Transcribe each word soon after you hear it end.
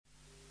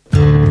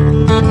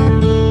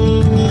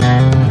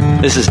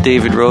This is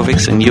David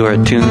Rovix, and you are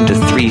tuned to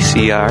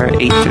 3CR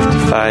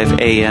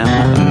 8:55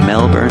 AM,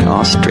 Melbourne,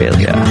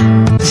 Australia.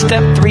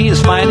 Step 3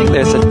 is finding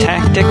there's a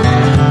tactic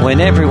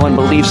when everyone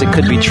believes it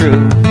could be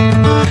true.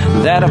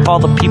 That if all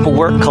the people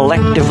work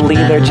collectively,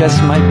 there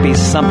just might be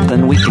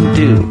something we can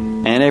do,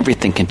 and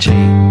everything can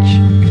change.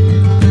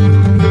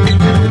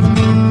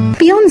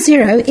 Beyond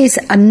Zero is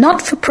a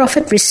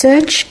not-for-profit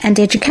research and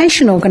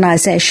education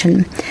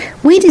organisation.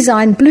 We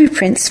design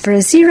blueprints for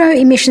a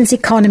zero-emissions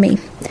economy.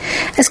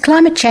 As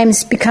climate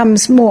change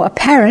becomes more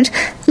apparent,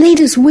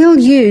 leaders will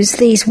use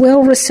these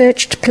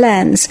well-researched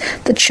plans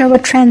that show a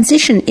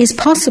transition is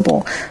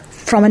possible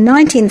from a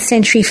 19th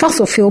century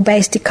fossil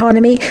fuel-based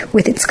economy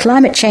with its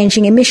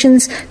climate-changing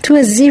emissions to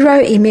a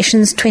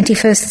zero-emissions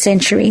 21st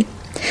century.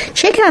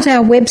 Check out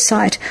our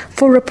website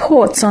for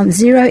reports on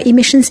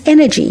zero-emissions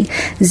energy,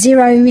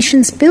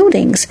 zero-emissions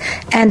buildings,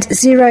 and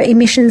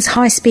zero-emissions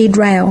high-speed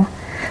rail.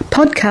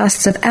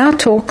 Podcasts of our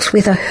talks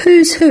with a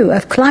who's who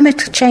of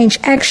climate change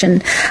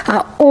action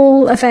are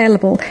all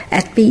available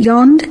at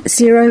Beyond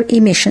Zero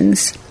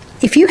Emissions.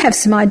 If you have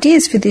some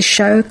ideas for this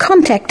show,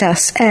 contact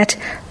us at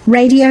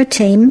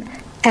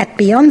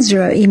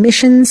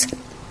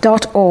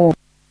radioteam@beyondzeroemissions.org.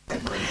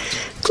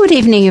 Good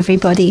evening,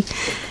 everybody.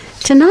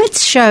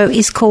 Tonight's show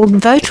is called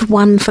Vote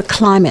 1 for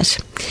Climate.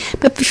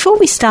 But before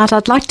we start,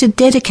 I'd like to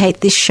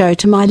dedicate this show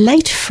to my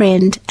late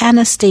friend,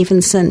 Anna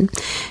Stevenson.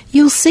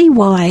 You'll see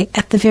why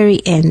at the very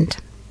end.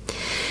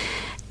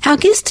 Our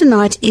guest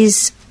tonight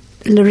is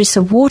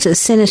Larissa Waters,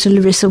 Senator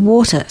Larissa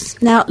Waters.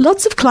 Now,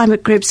 lots of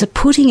climate groups are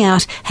putting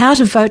out how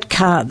to vote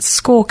cards,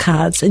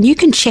 scorecards, and you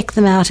can check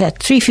them out at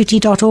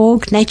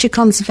 350.org, Nature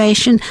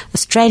Conservation,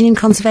 Australian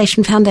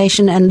Conservation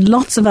Foundation, and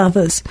lots of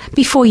others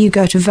before you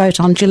go to vote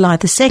on July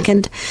the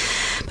 2nd.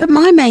 But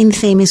my main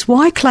theme is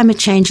why climate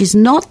change is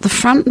not the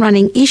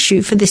front-running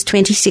issue for this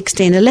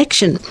 2016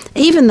 election,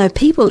 even though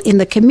people in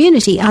the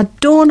community are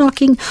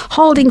door-knocking,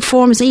 holding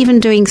forums, even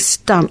doing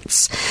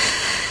stunts.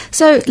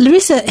 So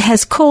Larissa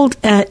has called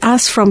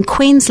us from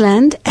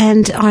Queensland,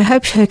 and I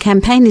hope her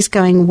campaign is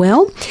going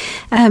well.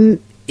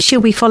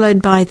 She'll be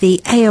followed by the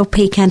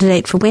ALP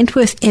candidate for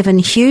Wentworth, Evan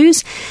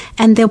Hughes,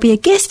 and there'll be a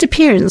guest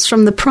appearance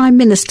from the Prime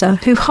Minister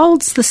who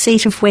holds the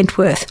seat of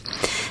Wentworth.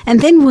 And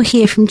then we'll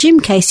hear from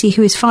Jim Casey,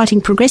 who is fighting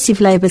Progressive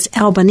Labor's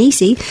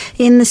Albanese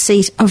in the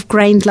seat of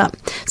Grayndler.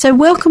 So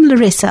welcome,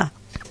 Larissa.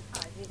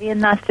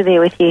 Nice to be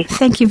with you.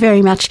 Thank you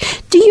very much.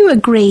 Do you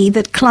agree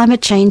that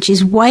climate change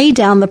is way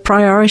down the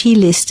priority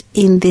list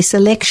in this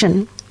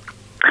election?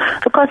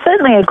 Look, I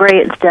certainly agree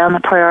it's down the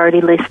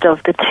priority list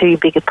of the two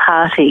bigger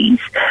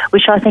parties,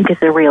 which I think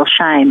is a real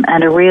shame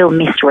and a real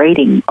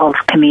misreading of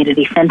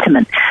community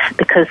sentiment.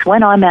 Because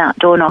when I'm out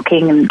door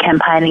knocking and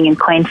campaigning in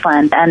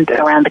Queensland and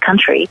around the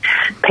country,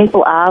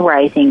 people are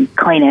raising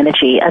clean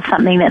energy as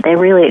something that they're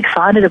really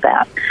excited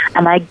about.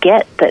 And they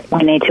get that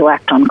we need to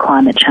act on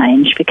climate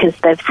change because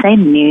they've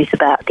seen news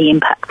about the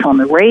impacts on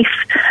the reef.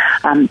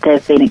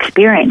 They've been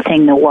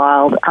experiencing the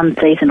wild,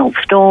 unseasonal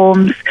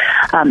storms.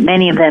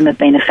 Many of them have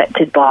been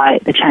affected by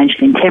the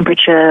changes in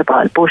temperature,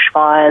 by the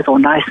bushfires, or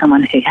know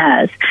someone who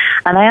has.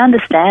 And they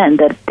understand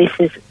that this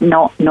is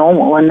not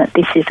normal and that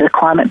this is a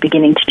climate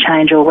beginning to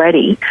change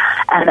already,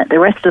 and that the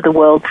rest of the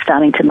world's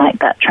starting to make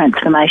that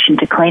transformation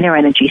to cleaner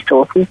energy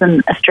sources,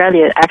 and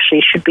Australia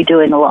actually should be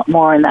doing a lot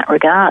more in that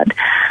regard.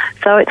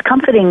 So it's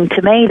comforting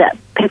to me that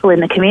people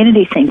in the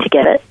community seem to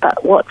get it,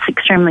 but what's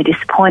extremely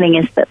disappointing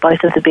is that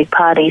both of the big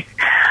parties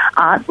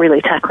aren't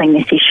really tackling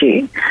this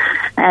issue.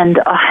 And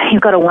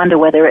you've got to wonder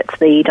whether it's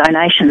the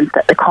donations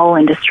that the coal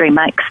industry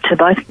makes to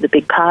both of the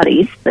big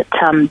parties that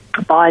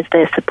buys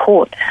their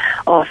support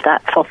of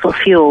that fossil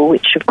fuel,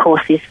 which of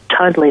course is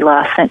totally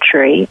last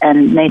century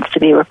and needs to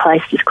be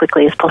replaced as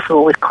quickly as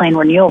possible with clean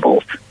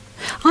renewables.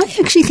 I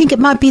actually think it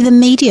might be the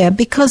media,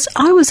 because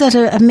I was at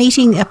a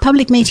meeting, a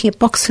public meeting at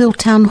Box Hill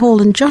Town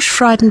Hall, and Josh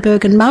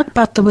Frydenberg and Mark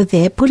Butler were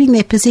there putting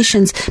their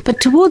positions. But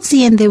towards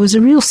the end, there was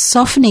a real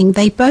softening.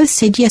 They both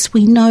said, yes,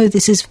 we know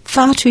this is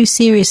far too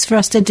serious for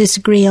us to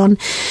disagree on,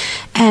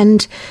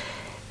 and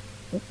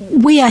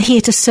we are here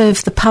to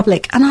serve the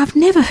public. And I've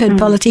never heard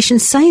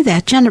politicians say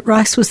that. Janet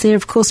Rice was there,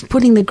 of course,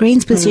 putting the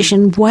Greens'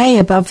 position way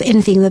above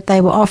anything that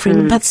they were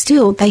offering, but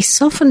still, they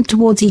softened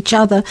towards each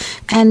other,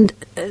 and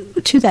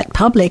to that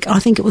public, I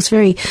think it was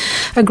very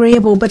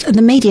agreeable, but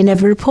the media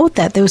never report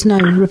that. There was no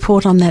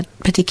report on that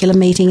particular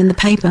meeting in the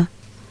paper.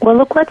 Well,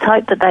 look, let's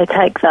hope that they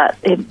take that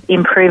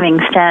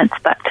improving stance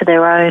back to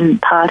their own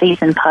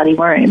parties and party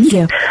rooms.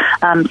 Yeah.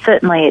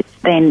 Certainly it's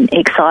been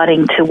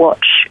exciting to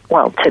watch,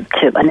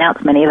 to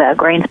announce many of our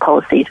Greens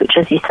policies, which,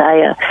 as you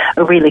say, are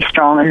really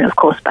strong and, of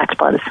course, backed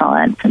by the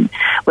science. And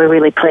we're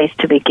really pleased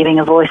to be giving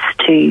a voice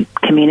to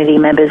community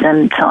members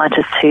and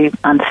scientists who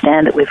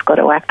understand that we've got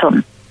to act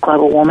on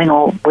global warming,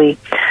 or we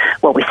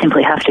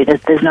simply have to.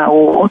 There's no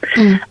or.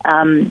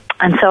 And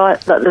so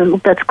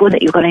that's good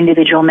that you've got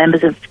individual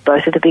members of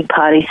both of the big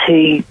parties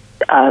who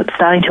are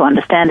starting to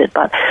understand it,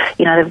 but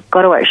they've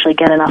got to actually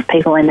get enough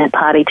people in their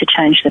party to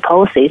change their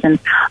policies. And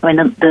I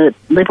mean, the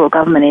Liberal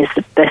government is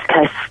the best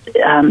case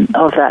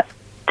of that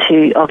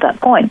of that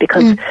point,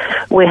 because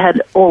we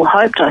had all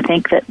hoped, I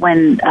think, that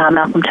when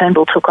Malcolm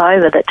Turnbull took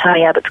over, that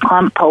Tony Abbott's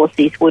climate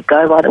policies would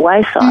go by the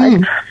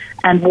wayside.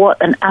 And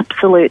what an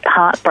absolute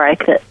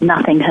heartbreak that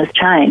nothing has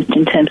changed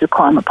in terms of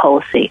climate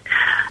policy.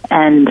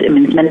 And I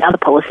mean, there's many other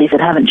policies that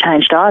haven't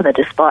changed either,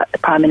 despite the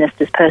Prime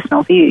Minister's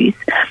personal views.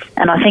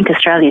 And I think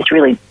Australia's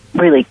really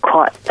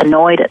quite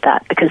annoyed at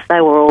that, because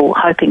they were all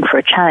hoping for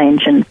a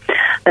change, and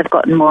they've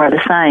gotten more of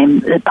the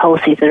same. The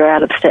policies that are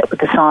out of step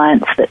with the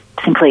science, that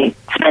simply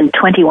spend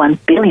 $21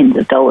 billion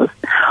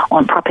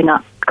on propping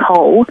up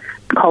coal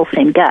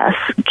seam gas,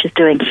 which is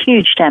doing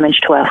huge damage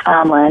to our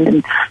farmland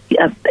and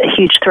a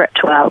huge threat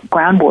to our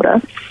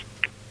groundwater.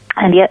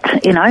 And yet,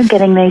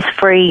 getting these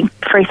free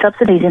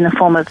subsidies in the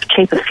form of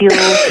cheaper fuel,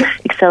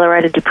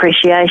 accelerated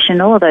depreciation,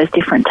 all of those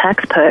different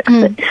tax perks,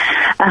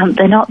 that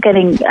they're not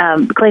getting,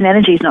 clean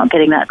energy is not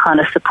getting that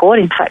kind of support.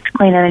 In fact,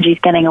 clean energy is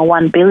getting a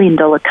 $1 billion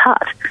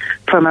cut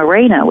from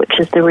ARENA, which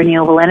is the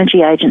renewable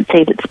energy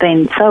agency that's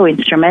been so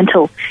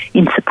instrumental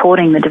in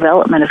supporting the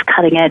development of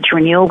cutting-edge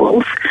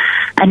renewables.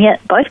 And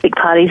yet both big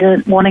parties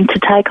are wanting to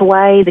take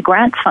away the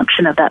grants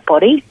function of that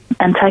body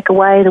and take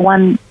away the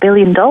 $1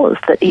 billion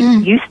that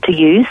it used to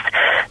use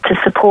to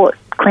support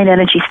clean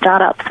energy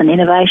startups and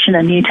innovation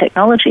and new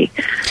technology.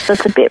 So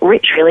it's a bit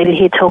rich, really, to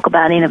hear talk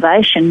about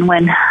innovation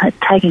when it's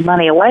taking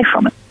money away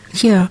from it.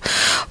 Yeah.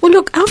 Well,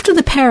 look, after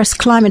the Paris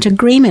Climate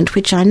Agreement,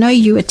 which I know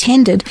you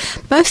attended,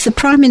 both the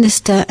Prime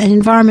Minister and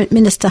Environment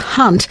Minister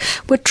Hunt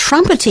were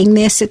trumpeting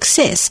their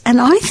success.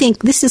 And I think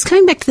this is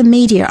coming back to the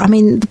media. I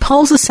mean, the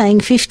polls are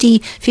saying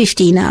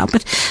 50-50 now,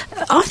 but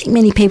I think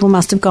many people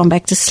must have gone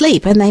back to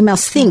sleep, and they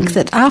must think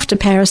that after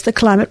Paris the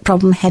climate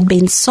problem had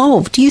been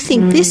solved. Do you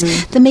think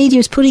the media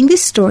is putting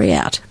this story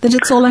out, that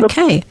it's all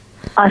okay?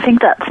 I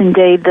think that's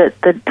indeed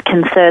the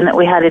concern that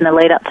we had in the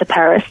lead up to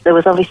Paris. There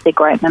was obviously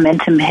great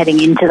momentum heading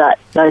into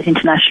those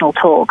international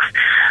talks.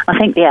 I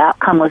think the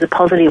outcome was a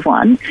positive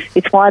one.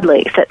 It's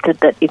widely accepted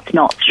that it's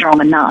not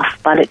strong enough,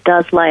 but it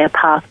does lay a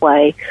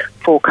pathway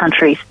for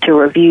countries to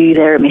review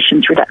their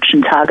emissions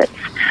reduction targets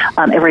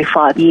every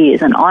 5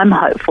 years. And I'm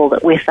hopeful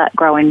that with that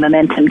growing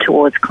momentum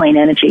towards clean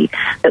energy,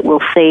 that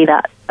we'll see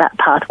that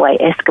pathway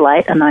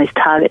escalate and those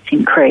targets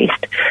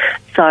increased.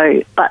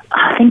 So, but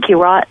I think you're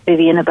right,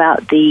 Vivian,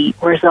 about the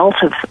result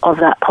of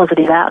that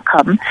positive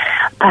outcome.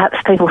 Perhaps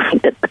people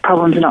think that the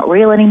problem's not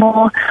real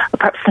anymore, or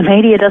perhaps the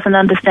media doesn't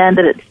understand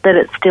that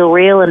it's still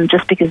real, and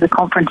just because the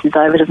conference is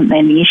over doesn't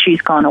mean the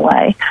issue's gone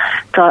away.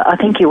 So I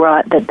think you're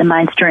right that the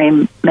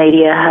mainstream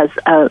media has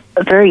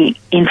a very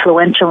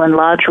influential and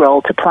large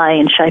role to play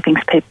in shaping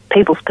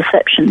people's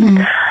perceptions,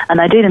 and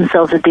they do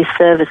themselves a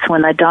disservice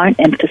when they don't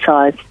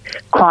emphasise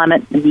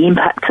climate and the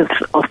impacts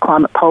of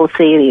climate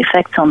policy, the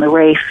effects on the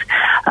reef,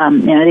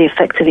 the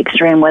effects of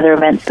extreme weather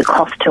events, the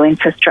cost to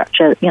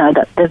infrastructure.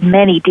 There's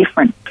many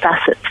different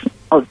facets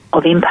of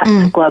impact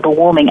of global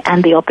warming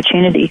and the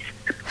opportunities.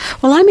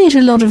 Well, I met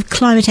a lot of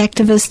climate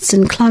activists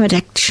and climate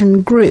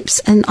action groups,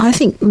 and I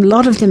think a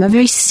lot of them are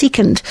very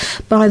sickened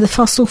by the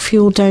fossil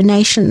fuel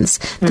donations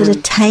that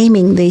are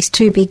taming these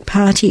two big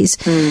parties.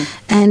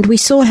 And we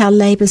saw how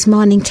Labor's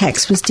mining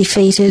tax was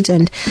defeated,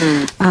 and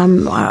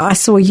I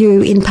saw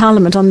you in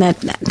Parliament on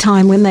that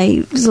time when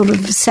they sort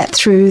of sat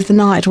through the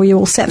night, or you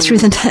all sat through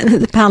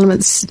the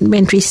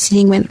parliamentary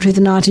sitting, went through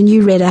the night, and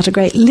you read out a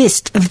great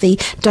list of the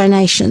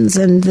donations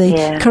and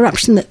the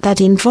corruption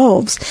that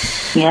involves.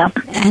 Yeah.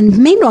 And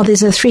meanwhile,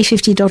 there's a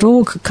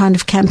 350.org kind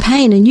of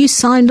campaign, and you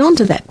signed on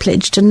to that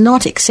pledge to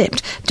not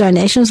accept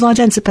donations. Well, I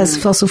don't suppose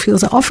fossil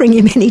fuels are offering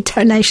you many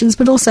donations,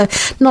 but also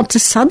not to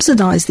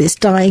subsidise this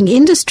dying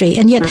industry.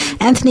 And yet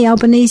Anthony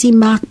Albanese,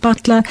 Mark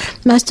Butler,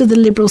 most of the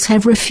Liberals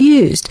have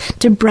refused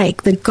to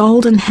break the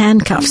golden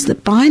handcuffs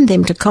that bind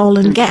them to coal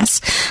and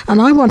gas.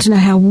 And I want to know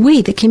how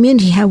we, the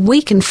community,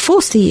 can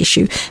force the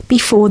issue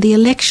before the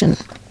election.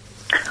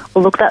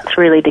 Well, look, that's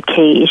really the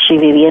key issue,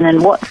 Vivian,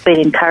 and what's been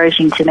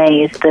encouraging to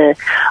me is the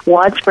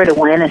widespread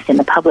awareness in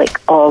the public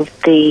of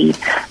the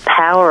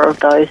power of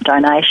those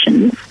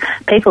donations.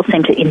 People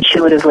seem to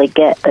intuitively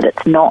get that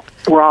it's not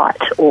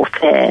right or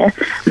fair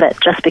that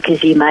just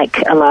because you make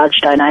a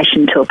large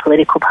donation to a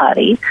political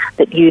party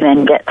that you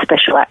then get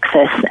special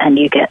access and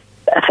you get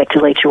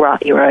effectively to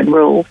write your own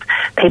rules.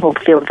 People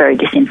feel very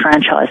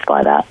disenfranchised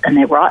by that, and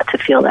they're right to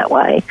feel that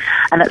way.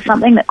 And it's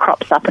something that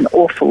crops up an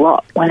awful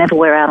lot whenever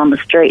we're out on the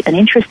street. And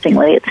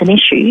interestingly, it's an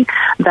issue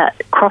that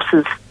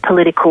crosses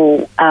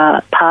political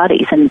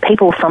parties, and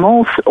people from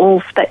all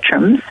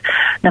spectrums,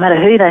 no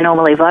matter who they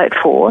normally vote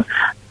for,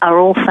 are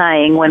all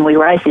saying when we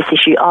raise this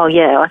issue, oh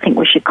yeah, I think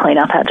we should clean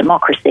up our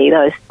democracy.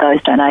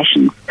 Those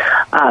donations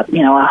are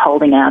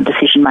holding our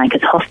decision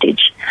makers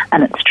hostage.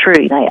 And it's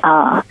true, they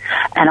are.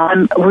 And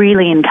I'm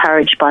really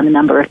encouraged by the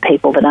number of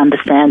people that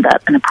understand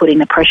that and are putting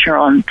the pressure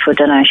on for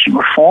donation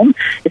reform.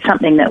 It's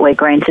something that we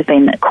Greens have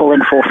been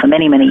calling for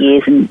many, many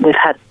years, and we've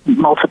had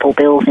multiple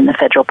bills in the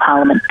federal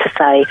parliament to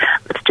say,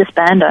 let's just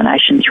ban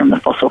donations from the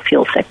fossil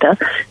fuel sector.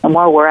 And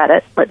while we're at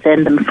it, let's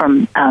end them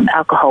from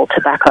alcohol,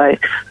 tobacco,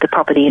 the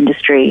property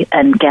industry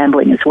and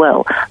gambling as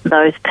well.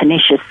 Those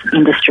pernicious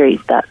industries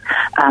that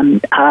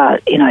are,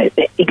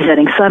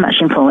 exerting so much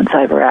influence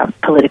over our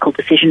political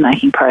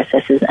decision-making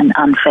processes and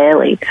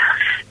unfairly.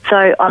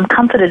 So I'm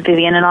comforted,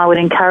 Vivian, and I would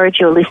encourage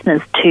your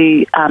listeners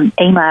to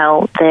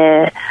email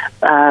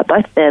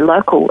both their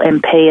local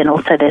MP and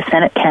also their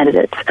Senate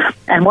candidates.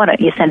 And why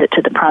don't you send it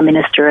to the Prime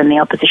Minister and the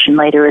opposition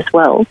leader as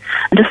well,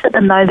 and just let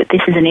them know that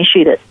this is an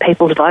issue that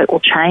people's vote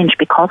will change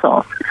because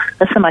of.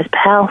 That's the most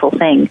powerful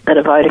thing that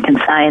a voter can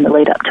say in the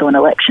lead up to an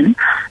election.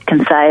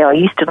 Can say, I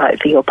used to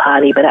vote for your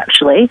party, but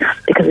actually,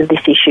 because of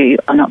this issue,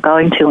 I'm not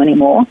going to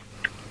anymore.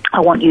 I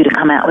want you to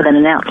come out with an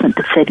announcement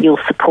that said you'll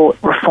support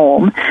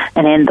reform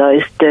and end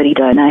those dirty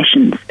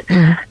donations.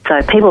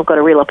 So people have got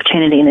a real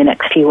opportunity in the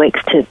next few weeks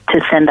to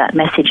send that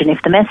message. And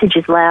if the message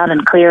is loud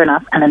and clear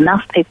enough and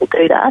enough people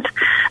do that,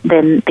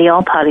 then the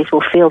old parties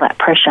will feel that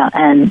pressure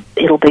and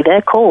it'll be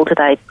their call. Do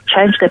they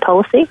change their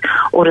policy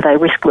or do they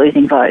risk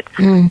losing votes?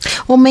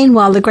 Well,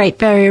 meanwhile, the Great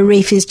Barrier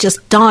Reef is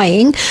just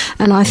dying,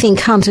 and I think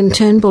Hunt and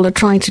Turnbull are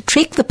trying to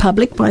trick the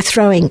public by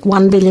throwing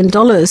 $1 billion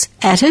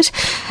at it.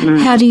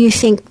 How do you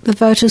think the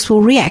voters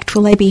will react?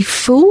 Will they be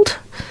fooled?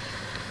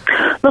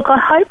 Look, I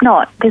hope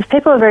not, because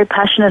people are very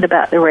passionate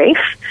about the reef.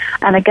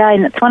 And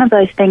again, it's one of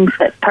those things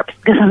that perhaps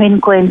because I'm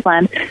in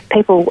Queensland,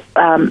 people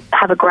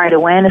have a great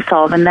awareness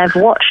of, and they've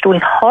watched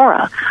with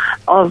horror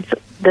of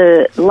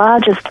the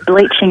largest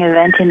bleaching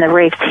event in the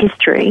reef's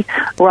history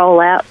roll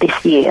out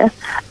this year,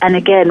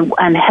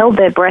 and held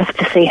their breath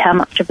to see how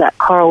much of that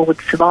coral would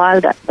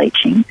survive that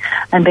bleaching,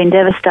 and been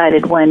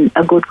devastated when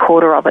a good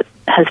quarter of it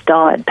has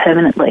died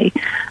permanently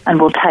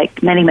and will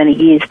take many, many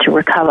years to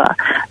recover,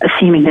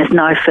 assuming there's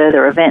no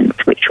further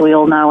events, which we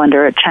all know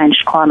under a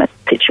changed climate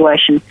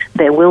situation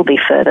there will be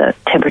further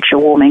temperature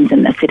warmings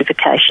and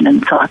acidification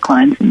and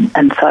cyclones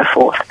and so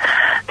forth.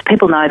 So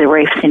people know the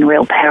reef's in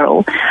real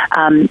peril.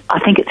 I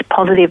think it's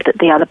positive that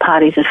the other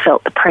parties have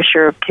felt the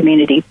pressure of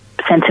community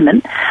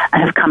sentiment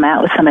and have come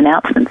out with some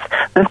announcements.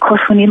 But of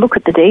course, when you look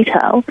at the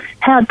detail,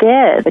 how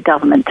dare the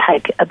government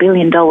take $1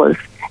 billion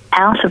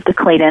out of the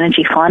Clean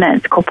Energy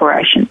Finance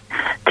Corporation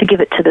to give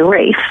it to the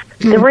reef?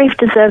 The reef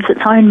deserves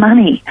its own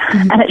money,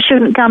 and it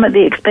shouldn't come at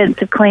the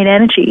expense of clean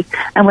energy.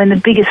 And when the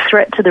biggest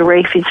threat to the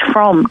reef is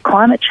from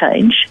climate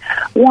change,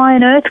 why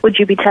on earth would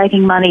you be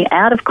taking money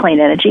out of clean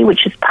energy,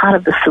 which is part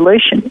of the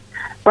solution,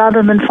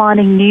 rather than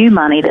finding new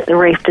money that the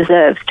reef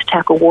deserves to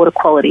tackle water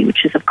quality,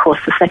 which is, of course,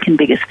 the second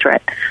biggest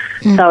threat?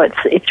 So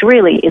it's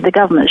really, the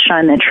government's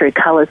shown their true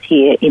colours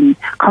here in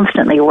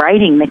constantly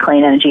raiding the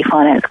Clean Energy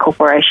Finance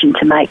Corporation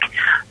to make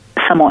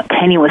somewhat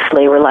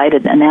tenuously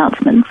related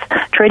announcements,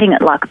 treating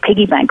it like a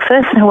piggy bank.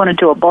 First they wanted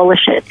to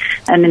abolish it,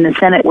 and in the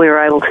Senate we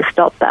were able to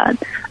stop that.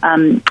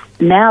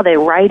 Now they're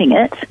raiding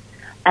it.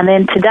 And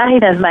then today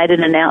they've made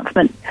an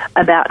announcement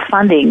about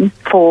funding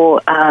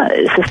for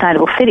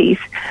sustainable cities,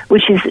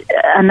 which is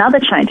another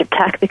change of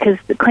tack because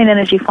the Clean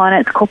Energy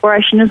Finance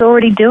Corporation is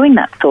already doing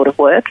that sort of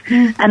work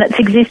and it's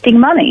existing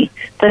money.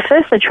 So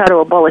first they try to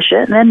abolish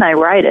it and then they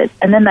raid it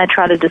and then they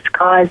try to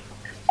disguise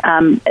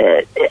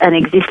an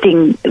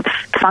existing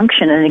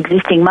function and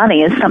existing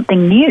money as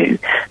something new.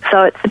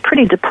 So it's a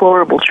pretty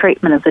deplorable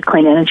treatment of the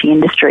clean energy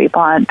industry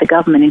by the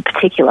government in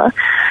particular.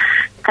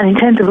 And in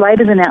terms of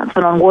Labor's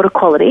announcement on water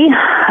quality,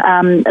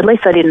 at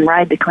least they didn't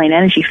raid the Clean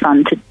Energy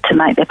Fund to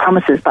make their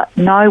promises, but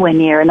nowhere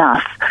near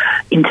enough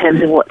in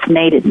terms of what's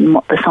needed and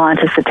what the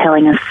scientists are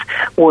telling us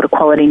water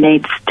quality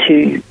needs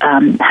to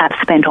have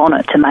spent on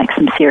it to make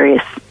some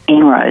serious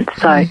inroads.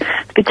 So it's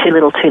a bit too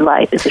little too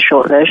late is the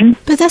short version.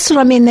 But that's what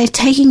I mean. They're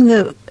taking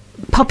the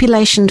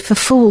population for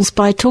fools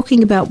by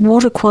talking about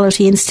water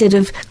quality instead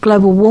of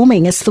global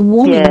warming. It's the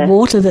warming of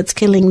water that's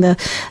killing the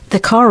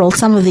coral.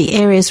 Some of the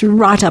areas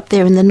right up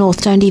there in the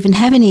north don't even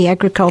have any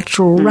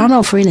agricultural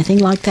runoff or anything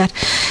like that.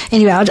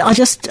 Anyway,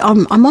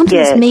 I'm onto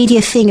this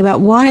media thing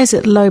about why is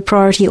it low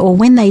priority, or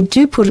when they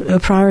do put a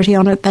priority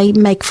on it, they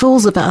make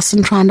fools of us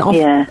and try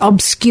and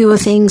obscure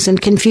things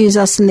and confuse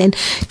us, and then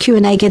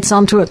Q&A gets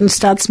onto it and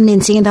starts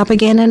mincing it up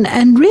again.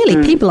 And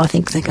really, people, I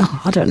think,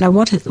 oh, I don't know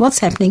what's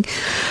happening.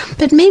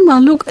 But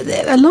meanwhile, look,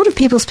 a lot of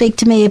people speak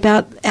to me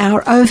about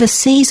our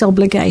overseas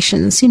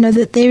obligations,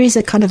 that there is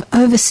a kind of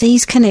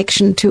overseas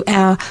connection to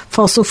our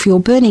fossil fuel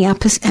burning.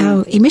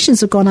 Our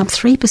emissions have gone up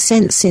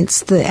 3%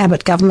 since the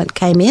Abbott government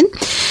came in.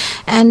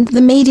 And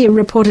the media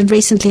reported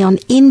recently on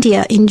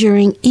India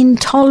enduring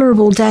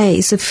intolerable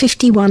days of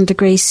 51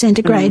 degrees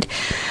centigrade.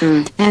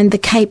 And the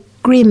Cape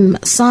Grim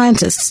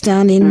scientists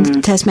down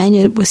in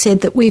Tasmania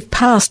said that we've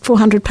passed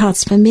 400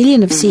 parts per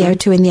million of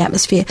CO2 in the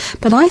atmosphere.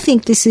 But I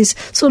think this is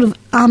sort of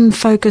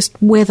unfocused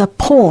weather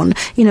porn.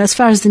 As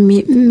far as the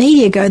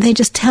media go, they're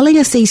just telling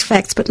us these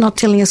facts but not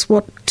telling us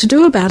what to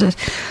do about it.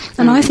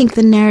 And I think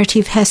the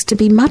narrative has to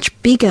be much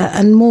bigger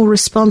and more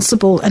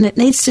responsible, and it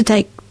needs to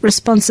take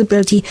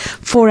responsibility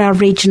for our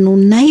regional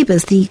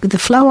neighbours, the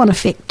flow-on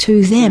effect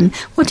to them.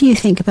 What do you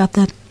think about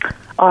that?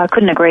 Oh, I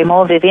couldn't agree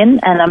more, Vivian.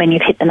 And I mean,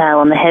 you've hit the nail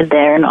on the head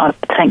there. And I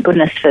thank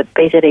goodness for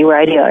BZE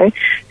Radio,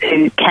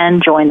 who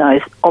can join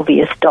those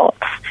obvious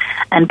dots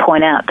and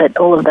point out that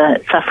all of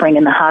the suffering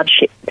and the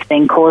hardship that's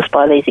being caused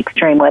by these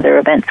extreme weather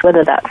events,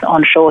 whether that's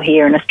onshore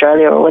here in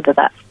Australia or whether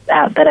that's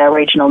that our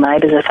regional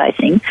neighbours are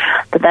facing,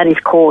 that is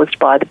caused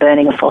by the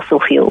burning of fossil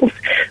fuels,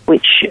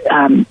 which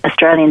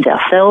Australians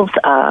ourselves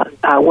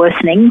are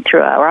worsening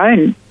through our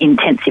own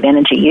intensive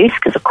energy use,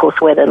 because of course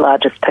we're the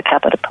largest per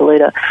capita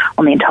polluter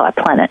on the entire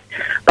planet,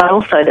 but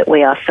also that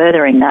we are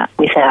furthering that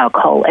with our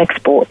coal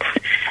exports.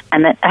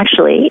 And that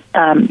actually,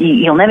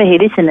 you'll never hear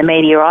this in the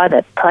media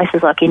either,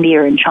 places like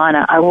India and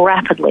China are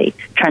rapidly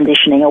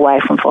transitioning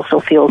away from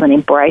fossil fuels and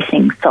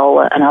embracing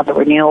solar and other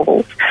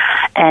renewables.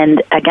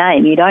 And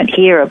again, you don't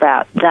hear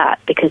about that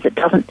because it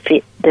doesn't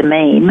fit the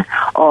meme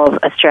of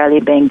Australia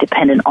being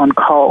dependent on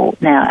coal.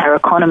 Now, our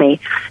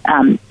economy,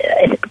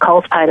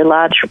 coal's played a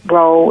large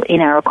role in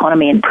our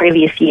economy in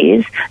previous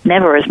years,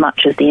 never as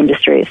much as the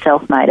industry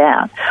itself made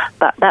out,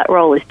 but that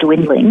role is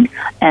dwindling,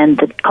 and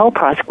the coal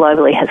price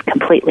globally has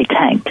completely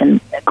tanked,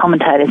 and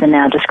commentators are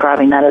now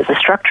describing that as a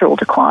structural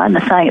decline.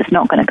 They're saying it's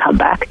not going to come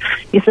back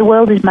because the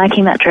world is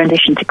making that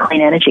transition to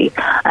clean energy,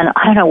 and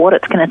I don't know what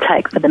it's going to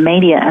take for the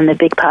media and the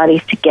big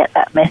parties to get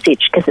that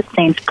message, because it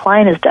seems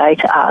plain as day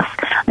to us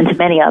and to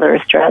many other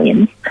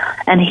Australians.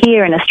 And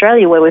here in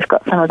Australia, where we've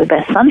got some of the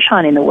best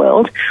sunshine in the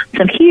world,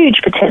 some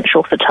huge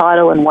potential for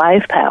tidal and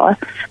wave power,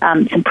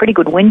 some pretty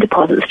good wind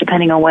deposits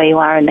depending on where you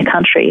are in the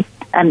country,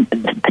 and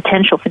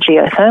potential for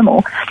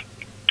geothermal,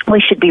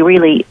 we should be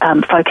really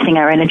focusing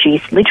our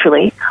energies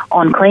literally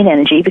on clean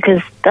energy,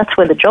 because that's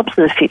where the jobs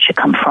of the future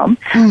come from.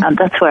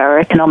 That's where our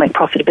economic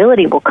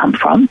profitability will come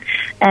from.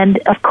 And,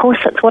 of course,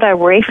 that's what our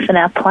reef and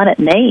our planet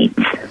needs.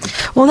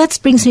 Well, that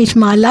brings me to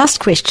my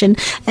last question.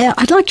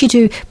 I'd like you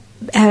to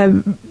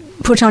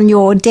put on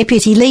your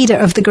deputy leader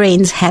of the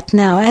Greens hat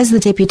now. As the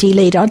deputy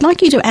leader, I'd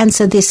like you to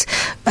answer this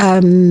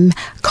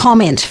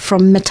comment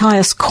from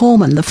Matthias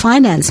Cormann, the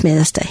finance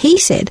minister. He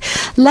said,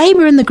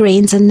 Labor and the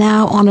Greens are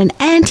now on an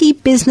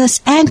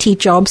anti-business,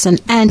 anti-jobs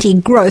and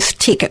anti-growth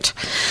ticket.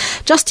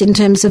 Just in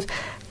terms of,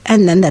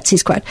 and then that's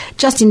his quote,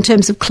 just in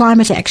terms of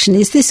climate action,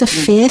 is this a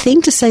fair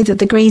thing to say that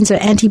the Greens are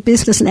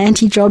anti-business and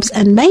anti-jobs,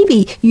 and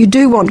maybe you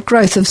do want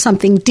growth of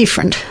something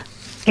different?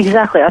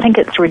 Exactly. I think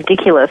it's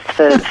ridiculous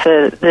for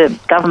the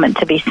government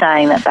to be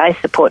saying that they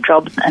support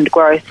jobs and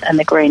growth and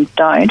the Greens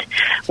don't,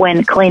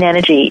 when clean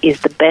energy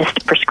is the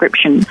best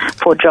prescription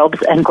for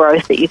jobs and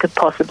growth that you could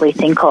possibly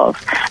think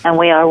of. And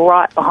we are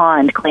right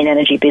behind clean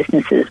energy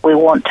businesses. We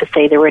want to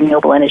see the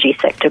renewable energy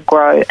sector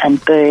grow and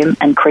boom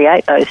and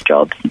create those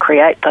jobs and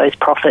create those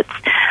profits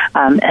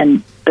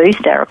and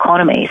boost our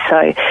economy.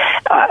 So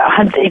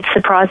it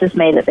surprises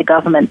me that the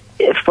government,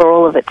 for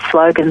all of its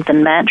slogans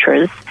and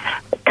mantras,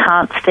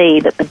 can't see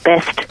that the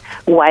best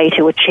way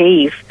to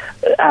achieve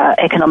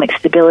economic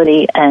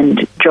stability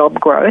and job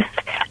growth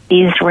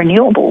is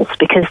renewables,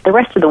 because the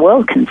rest of the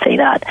world can see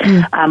that.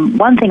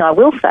 One thing I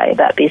will say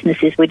about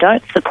business is we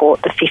don't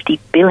support the $50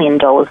 billion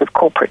of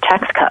corporate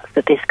tax cuts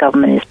that this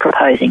government is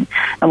proposing,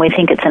 and we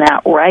think it's an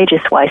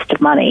outrageous waste of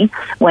money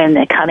when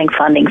they're cutting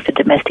funding for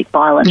domestic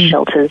violence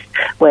shelters,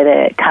 where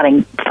they're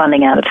cutting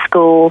funding out of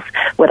schools,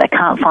 where they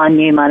can't find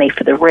new money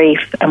for the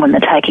reef, and when they're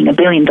taking $1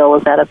 billion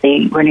out of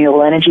the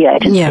Renewable Energy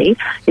Agency.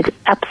 It's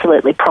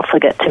absolutely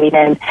profligate to be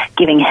then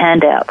giving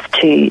handouts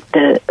to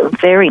the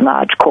very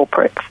large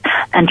corporates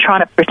and trying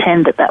to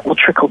pretend that that will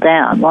trickle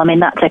down. Well, I mean,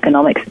 that's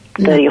economics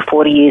 30 or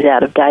 40 years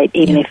out of date,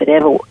 even if it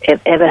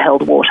ever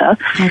held water.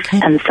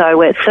 And so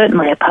we're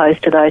certainly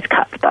opposed to those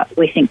cuts, but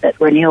we think that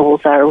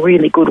renewables are a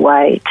really good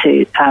way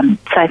to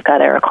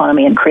safeguard our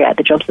economy and create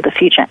the jobs of the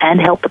future and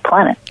help the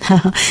planet.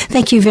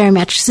 Thank you very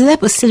much. So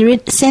that was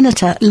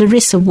Senator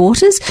Larissa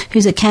Waters,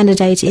 who's a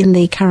candidate in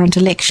the current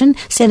election,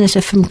 Senator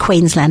from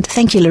Queensland.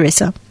 Thank you,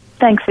 Larissa.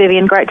 Thanks,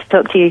 Vivian. Great to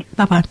talk to you.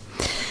 Bye-bye.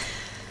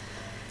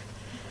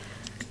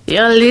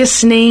 You're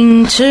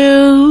listening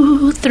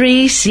to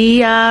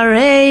 3CR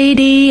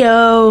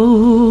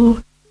Radio.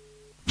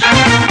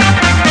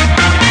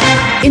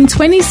 In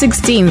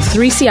 2016,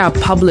 3CR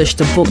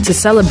published a book to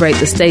celebrate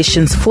the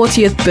station's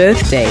 40th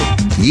birthday.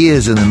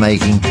 Years in the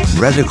making,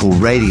 Radical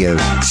Radio,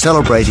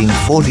 celebrating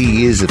 40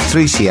 years of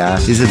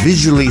 3CR, is a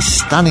visually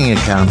stunning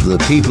account of the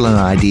people and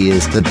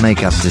ideas that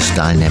make up this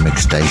dynamic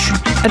station.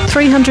 At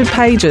 300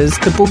 pages,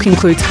 the book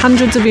includes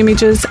hundreds of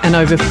images and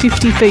over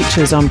 50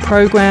 features on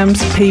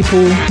programs,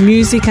 people,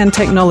 music and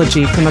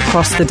technology from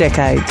across the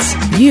decades.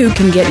 You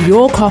can get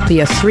your copy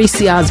of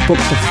 3CR's book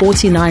for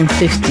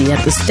 $49.50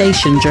 at the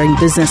station during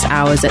business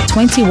hours at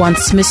 21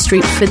 Smith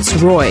Street,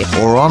 Fitzroy.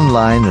 Or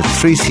online at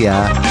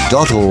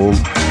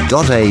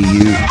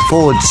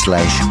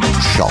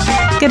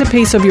 3cr.au/shop. Get a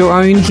piece of your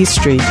own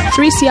history.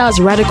 3CR's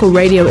Radical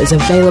Radio is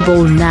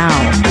available now.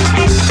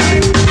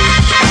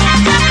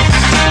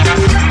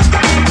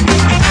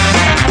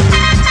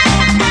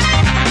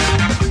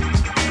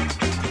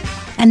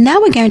 And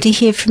now we're going to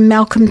hear from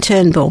Malcolm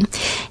Turnbull.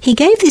 He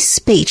gave this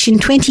speech in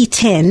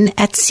 2010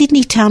 at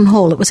Sydney Town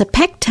Hall. It was a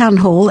packed town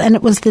hall, and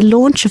it was the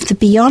launch of the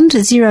Beyond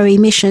Zero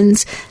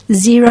Emissions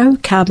Zero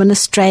Carbon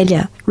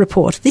Australia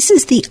report. This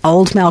is the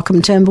old Malcolm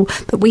Turnbull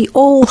that we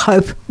all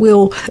hope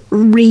will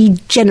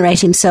regenerate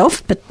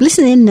himself. But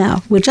listen in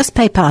now. We'll just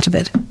play part of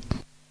it.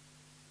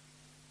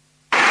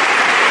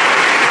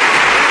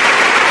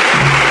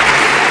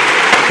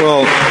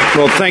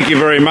 Well, thank you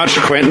very much,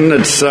 Quentin.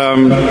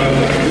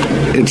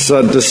 It's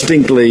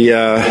distinctly,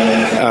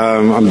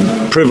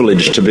 I'm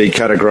privileged to be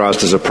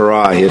categorised as a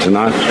pariah here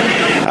tonight.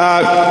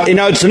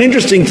 It's an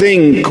interesting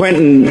thing.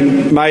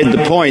 Quentin made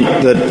the point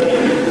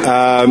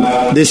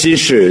that this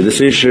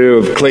issue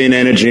of clean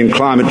energy and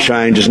climate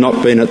change has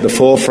not been at the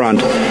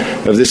forefront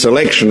of this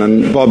election.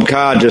 And Bob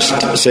Carr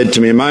just said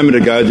to me a moment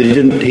ago that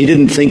he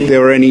didn't think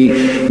there were any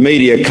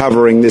media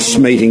covering this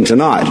meeting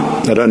tonight.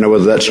 I don't know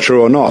whether that's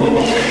true or not.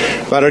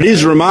 But it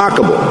is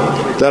remarkable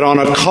that on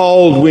a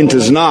cold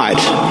winter's night,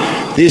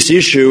 this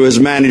issue has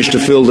managed to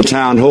fill the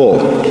town hall.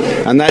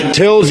 And that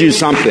tells you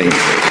something.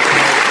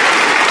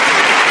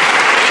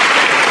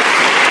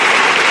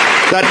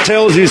 That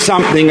tells you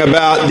something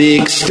about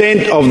the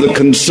extent of the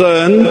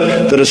concern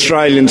that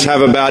Australians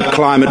have about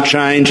climate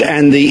change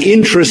and the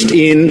interest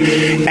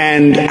in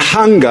and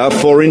hunger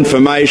for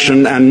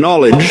information and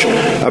knowledge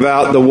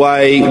about the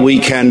way we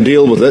can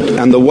deal with it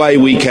and the way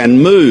we can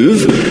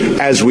move,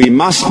 as we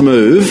must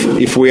move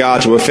if we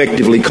are to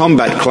effectively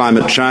combat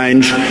climate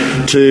change,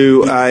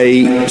 to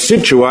a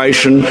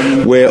situation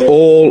where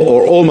all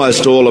or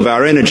almost all of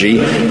our energy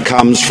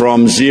comes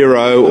from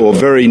zero or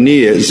very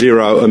near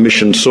zero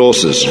emission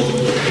sources.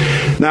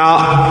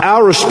 Now,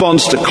 our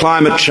response to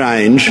climate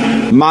change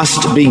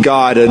must be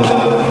guided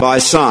by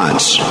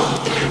science.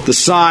 The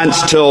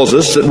science tells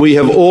us that we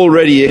have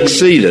already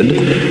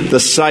exceeded the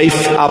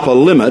safe upper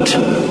limit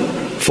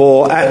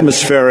for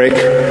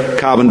atmospheric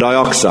carbon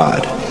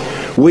dioxide.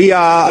 We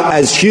are,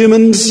 as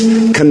humans,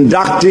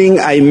 conducting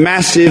a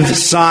massive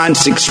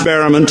science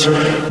experiment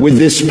with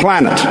this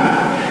planet.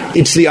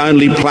 It's the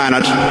only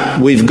planet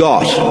we've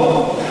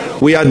got.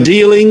 We are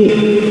dealing,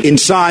 in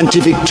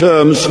scientific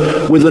terms,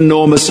 with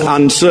enormous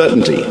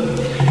uncertainty.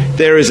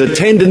 There is a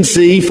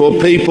tendency for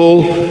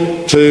people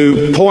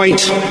to point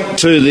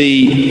to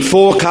the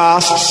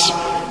forecasts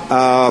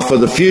for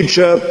the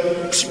future,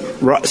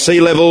 sea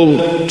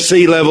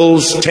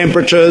levels,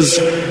 temperatures,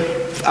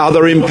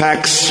 other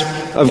impacts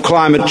of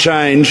climate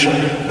change,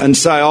 and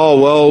say,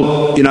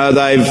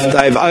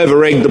 they've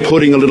over-egged the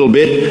pudding a little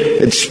bit.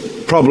 It's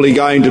probably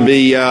going to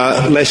be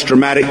less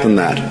dramatic than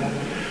that.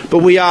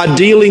 But we are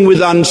dealing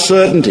with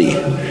uncertainty,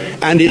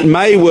 and it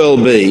may well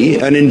be,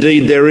 and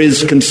indeed there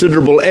is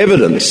considerable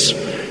evidence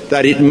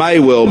that it may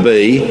well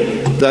be,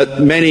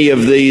 that many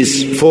of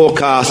these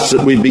forecasts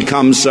that we've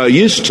become so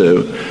used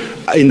to,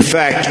 in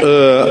fact,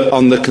 err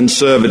on the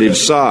conservative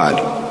side.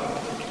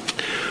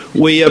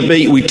 We are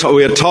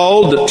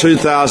told that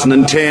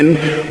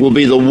 2010 will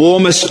be the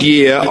warmest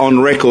year on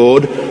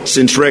record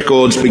since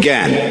records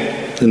began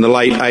in the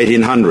late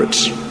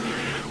 1800s.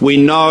 We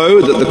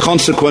know that the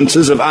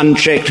consequences of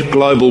unchecked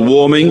global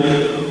warming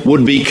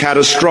would be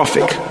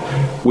catastrophic.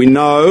 We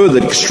know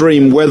that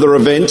extreme weather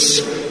events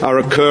are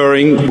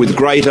occurring with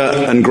greater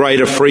and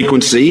greater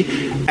frequency,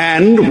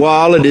 and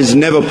while it is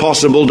never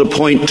possible to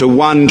point to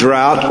one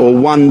drought or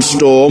one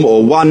storm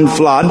or one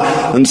flood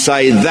and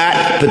say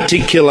that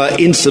particular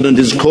incident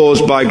is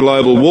caused by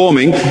global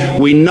warming,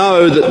 we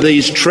know that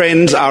these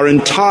trends are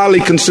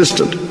entirely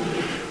consistent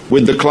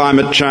with the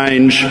climate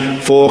change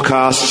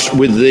forecasts,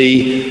 with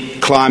the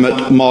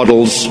climate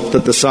models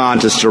that the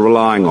scientists are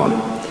relying on.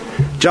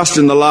 Just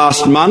in the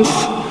last month,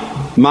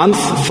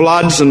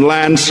 floods and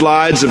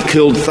landslides have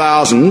killed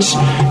thousands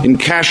in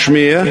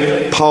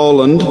Kashmir,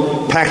 Poland,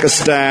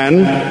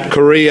 Pakistan,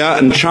 Korea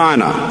and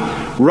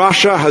China.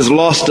 Russia has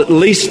lost at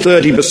least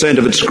 30%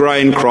 of its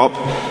grain crop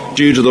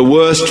due to the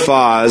worst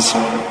fires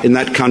in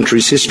that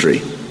country's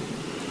history.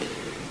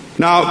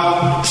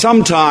 Now,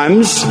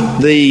 sometimes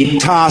the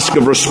task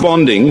of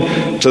responding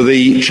to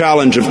the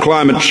challenge of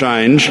climate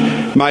change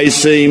may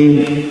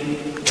seem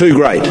too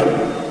great,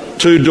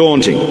 too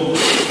daunting.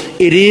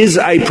 It is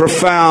a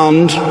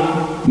profound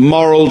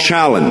moral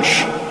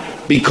challenge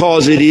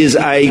because it is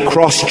a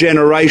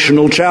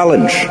cross-generational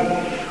challenge.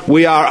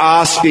 We are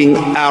asking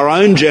our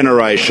own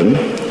generation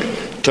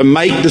to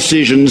make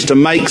decisions, to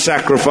make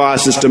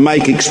sacrifices, to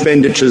make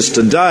expenditures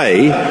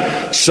today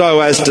so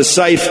as to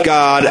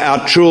safeguard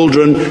our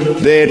children,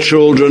 their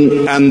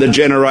children and the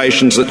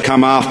generations that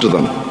come after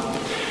them.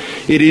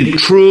 It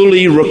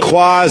truly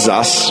requires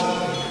us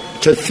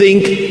to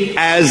think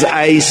as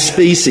a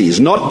species,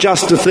 not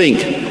just to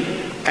think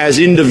as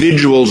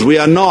individuals. We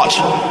are not,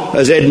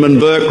 as Edmund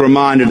Burke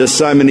reminded us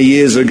so many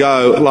years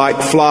ago,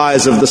 like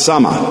flies of the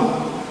summer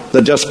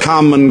that just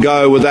come and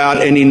go without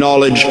any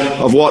knowledge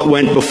of what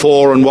went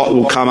before and what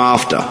will come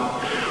after.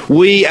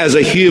 We as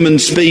a human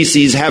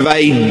species have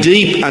a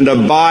deep and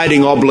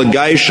abiding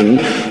obligation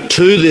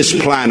to this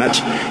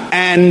planet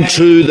and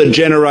to the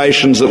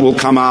generations that will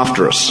come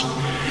after us.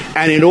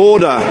 And in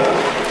order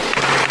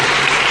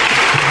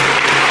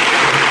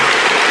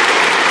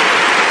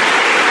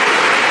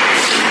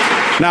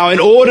Now, in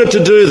order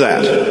to do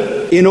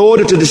that, in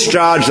order to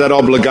discharge that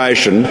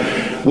obligation,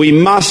 we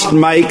must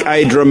make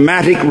a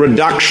dramatic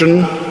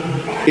reduction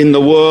in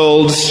the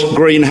world's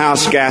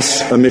greenhouse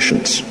gas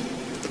emissions.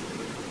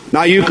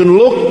 Now, you can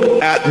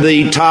look at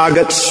the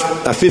targets,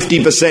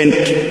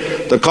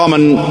 50%, the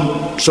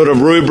common sort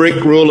of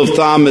rubric, rule of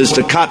thumb is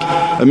to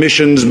cut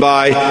emissions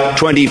by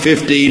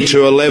 2050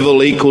 to a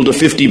level equal to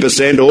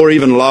 50% or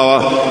even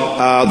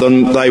lower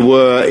than they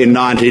were in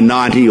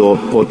 1990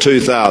 or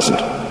 2000.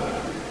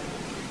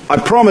 I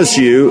promise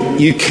you,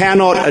 you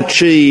cannot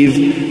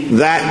achieve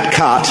that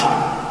cut,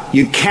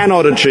 you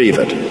cannot achieve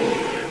it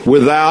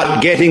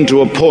without getting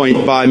to a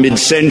point by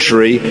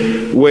mid-century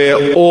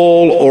where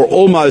all or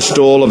almost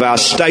all of our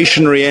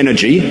stationary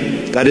energy,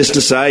 that is to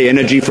say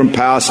energy from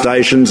power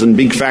stations and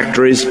big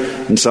factories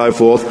and so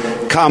forth,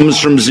 comes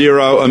from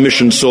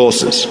zero-emission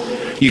sources.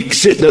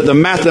 The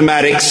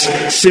mathematics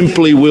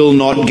simply will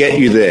not get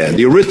you there.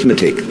 The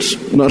arithmetic,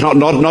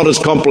 not as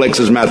complex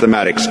as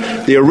mathematics,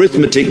 the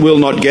arithmetic will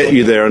not get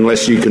you there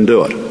unless you can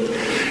do it.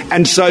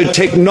 And so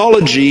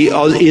technology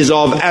is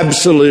of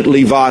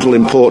absolutely vital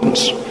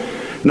importance.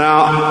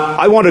 Now,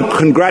 I want to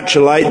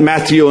congratulate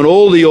Matthew and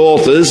all the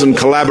authors and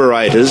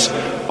collaborators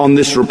on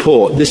this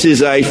report. This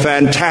is a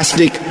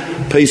fantastic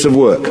piece of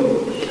work.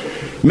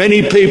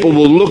 Many people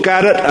will look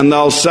at it and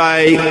they'll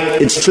say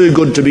it's too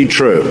good to be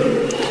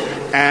true.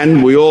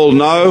 And we all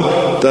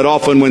know that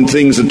often when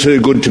things are too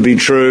good to be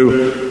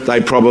true,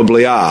 they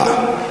probably are.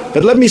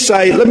 But let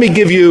me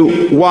give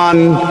you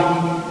one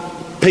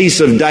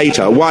piece of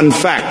data, one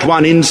fact,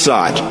 one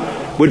insight,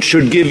 which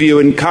should give you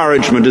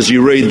encouragement as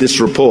you read this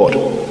report.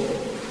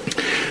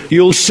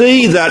 You'll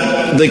see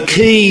that the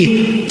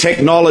key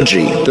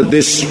technology that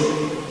this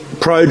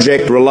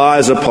project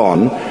relies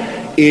upon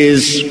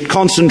is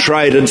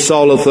concentrated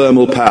solar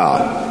thermal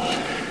power.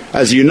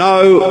 As you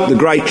know, the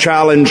great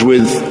challenge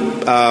with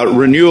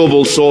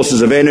renewable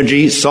sources of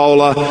energy,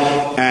 solar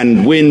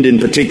and wind in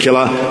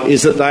particular,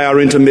 is that they are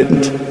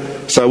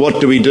intermittent. So what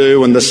do we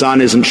do when the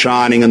sun isn't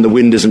shining and the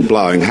wind isn't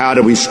blowing? How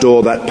do we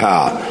store that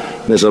power?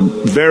 There's a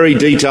very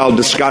detailed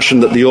discussion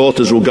that the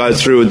authors will go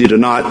through with you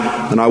tonight,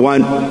 and I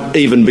won't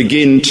even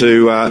begin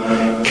to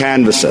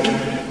canvass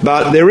it.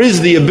 But there is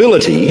the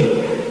ability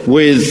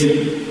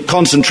with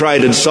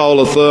concentrated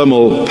solar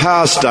thermal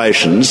power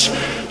stations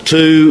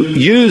to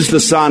use the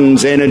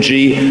sun's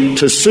energy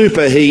to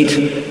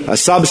superheat a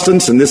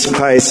substance, in this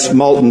case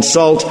molten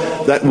salt,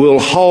 that will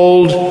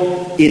hold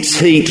its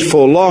heat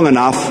for long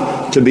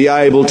enough to be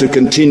able to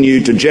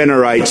continue to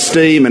generate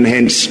steam and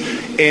hence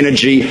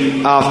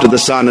energy after the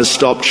sun has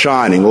stopped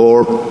shining,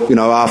 or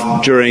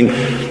during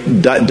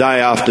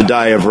day after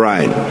day of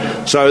rain.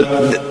 So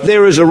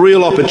there is a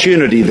real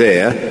opportunity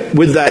there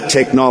with that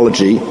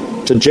technology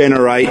to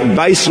generate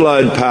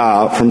baseload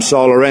power from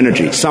solar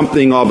energy,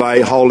 something of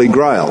a holy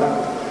grail.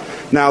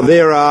 Now,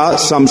 there are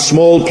some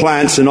small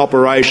plants in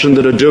operation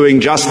that are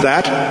doing just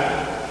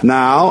that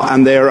now,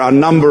 and there are a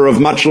number of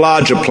much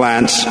larger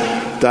plants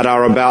that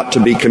are about to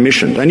be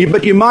commissioned.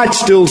 But you might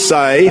still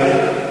say,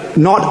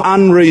 not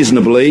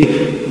unreasonably,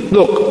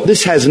 look,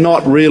 this has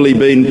not really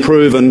been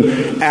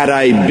proven at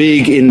a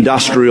big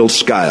industrial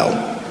scale.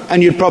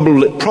 And you'd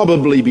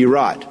probably be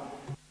right.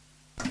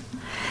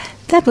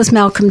 That was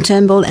Malcolm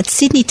Turnbull at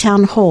Sydney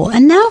Town Hall.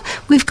 And now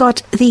we've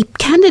got the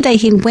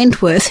candidate in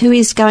Wentworth who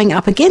is going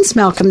up against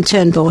Malcolm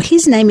Turnbull.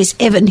 His name is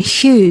Evan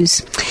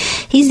Hughes.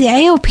 He's the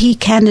ALP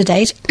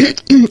candidate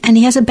and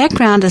he has a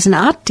background as an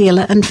art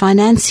dealer and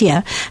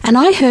financier. And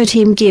I heard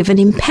him give an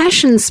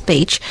impassioned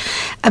speech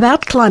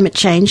about climate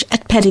change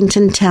at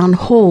Paddington Town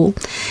Hall.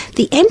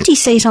 The empty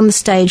seat on the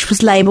stage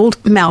was labelled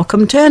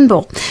Malcolm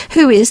Turnbull,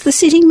 who is the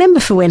sitting member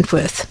for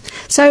Wentworth.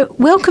 So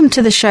welcome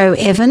to the show,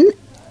 Evan.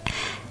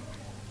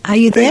 Are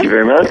you there? Thank you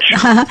very much.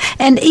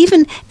 And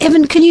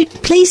Evan, can you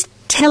please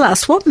tell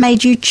us what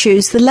made you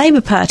choose the Labor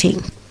Party?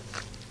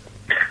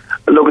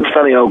 Look, it's a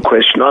funny old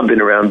question. I've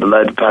been around the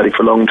Labor Party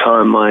for a long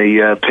time.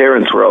 My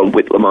parents were old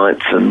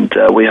Whitlamites, and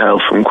we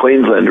hail from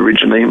Queensland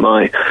originally.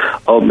 My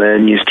old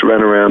man used to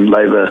run around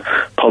Labor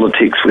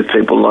politics with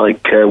people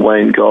like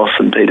Wayne Goss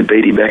and Peter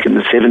Beattie back in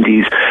the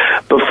 70s,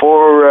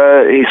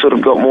 before he sort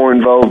of got more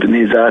involved in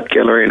his art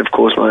gallery. And, of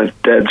course, my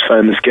dad's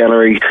famous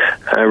gallery,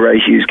 Ray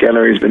Hughes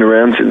Gallery, has been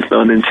around since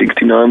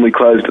 1969. We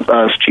closed it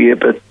last year.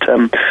 But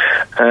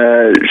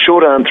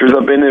short answer is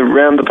I've been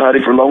around the party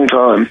for a long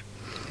time.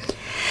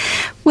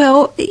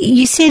 Well,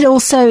 you said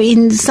also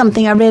in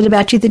something I read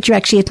about you that you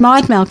actually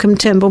admired Malcolm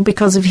Turnbull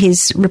because of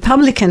his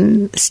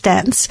Republican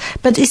stance.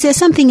 But is there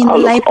something in the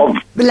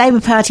Labor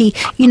Party,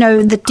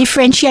 that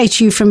differentiates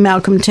you from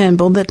Malcolm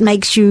Turnbull, that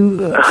makes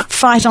you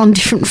fight on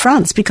different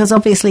fronts? Because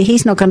obviously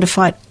he's not going to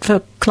fight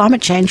for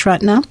climate change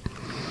right now.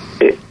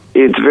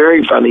 It's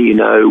very funny,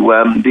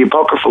 the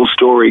apocryphal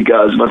story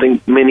goes, and I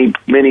think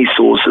many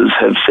sources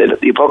have said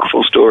it, the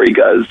apocryphal story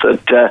goes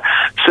that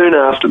soon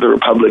after the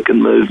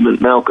Republican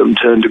movement, Malcolm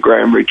turned to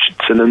Graham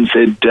Richardson and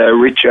said,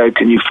 Richo,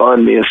 can you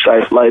find me a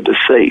safe Labor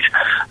seat?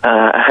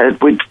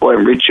 At which point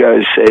Richo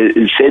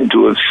is said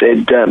to have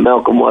said,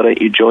 Malcolm, why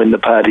don't you join the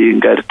party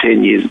and go to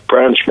 10 years of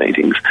branch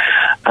meetings?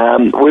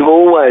 We've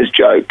always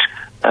joked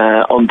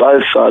on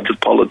both sides of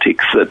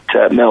politics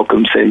that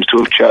Malcolm seems to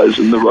have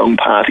chosen the wrong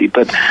party.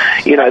 But,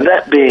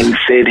 that being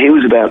said, he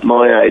was about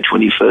my age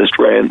when he first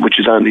ran, which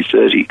is only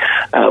 30,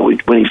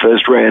 when he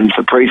first ran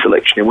for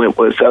pre-selection in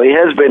Wentworth. So he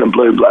has been a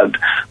blue blood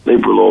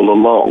Liberal all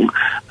along.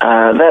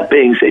 That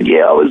being said,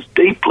 I was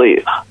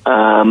deeply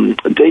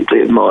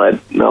admired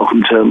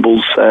Malcolm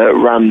Turnbull's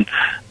run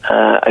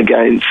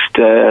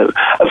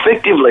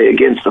effectively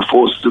against the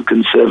forces of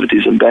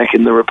conservatism back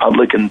in the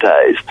Republican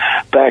days.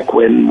 Back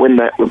when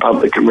that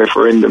Republican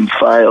referendum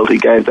failed, he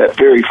gave that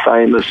very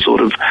famous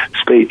sort of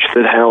speech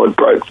that Howard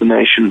broke the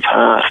nation's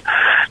heart.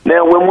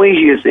 Now, when we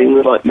hear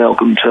things like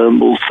Malcolm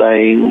Turnbull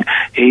saying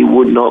he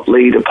would not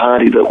lead a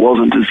party that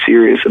wasn't as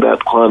serious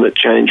about climate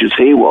change as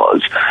he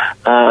was,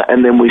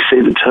 and then we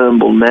see the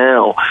Turnbull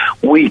now,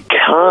 we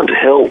can't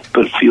help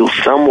but feel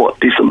somewhat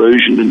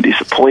disillusioned and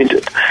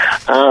disappointed.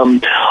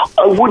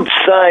 I would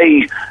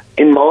say,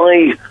 in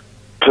my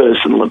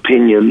personal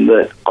opinion,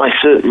 that I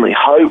certainly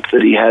hope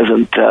that he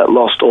hasn't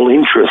lost all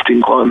interest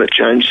in climate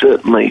change.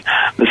 Certainly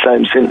the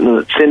same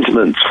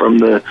sentiments from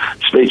the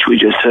speech we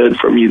just heard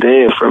from you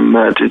there from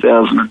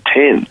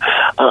 2010.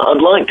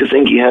 I'd like to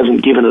think he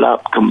hasn't given it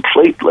up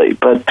completely,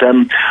 but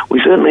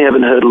we certainly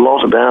haven't heard a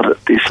lot about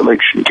it this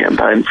election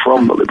campaign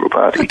from the Liberal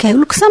Party. Okay,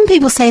 look, some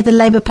people say the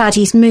Labor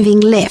Party is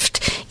moving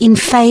left in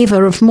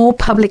favour of more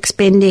public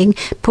spending,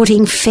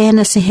 putting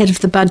fairness ahead of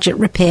the budget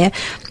repair,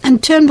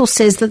 and Turnbull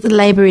says that the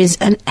Labor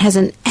has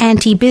an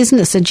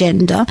anti-business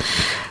agenda.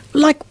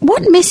 Like,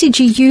 what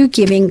message are you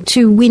giving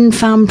to wind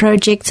farm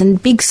projects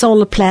and big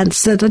solar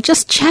plants that are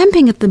just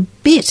champing at the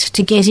bit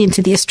to get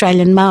into the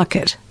Australian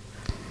market?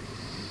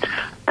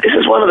 This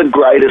is one of the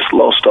greatest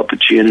lost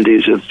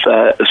opportunities of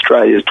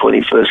Australia's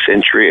 21st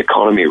century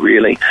economy,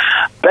 really.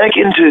 Back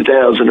in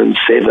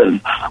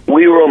 2007,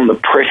 we were on the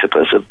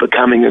precipice of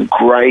becoming a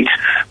great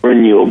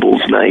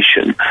renewables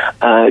nation.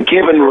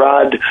 Kevin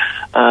Rudd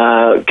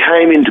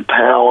came into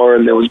power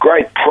and there was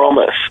great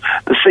promise.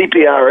 The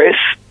CPRS,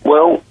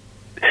 well,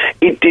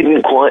 it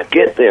didn't quite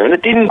get there, and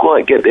it didn't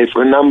quite get there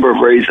for a number of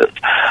reasons.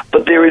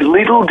 But there is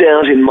little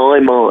doubt in my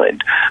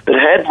mind that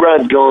had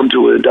Rudd gone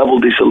to a double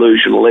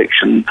dissolution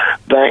election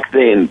back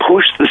then,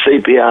 pushed the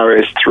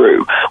CPRS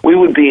through, we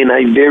would be in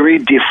a very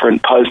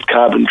different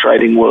post-carbon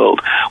trading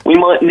world. We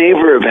might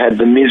never have had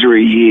the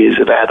misery years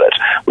of Abbott.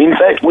 In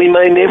fact, we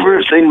may never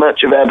have seen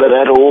much of Abbott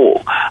at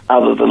all,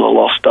 other than a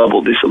lost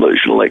double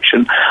dissolution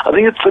election. I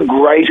think it's the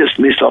greatest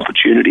missed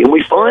opportunity, and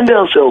we find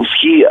ourselves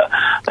here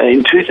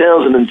in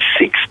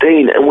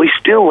 2016, and we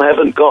still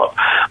haven't got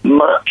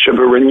much of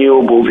a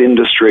renewables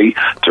industry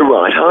to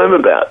write home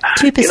about.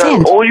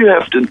 2%. All you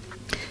have to...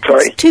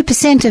 Sorry? It's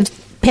 2%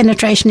 of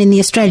penetration in the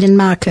Australian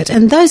market,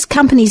 and those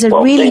companies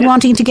are really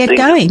wanting to get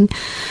going.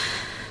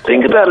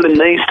 Think about it in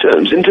these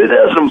terms. In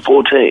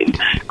 2014,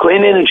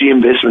 clean energy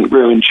investment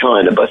grew in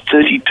China by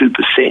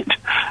 32%.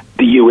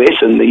 The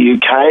US and the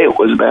UK, it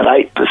was about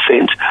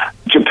 8%.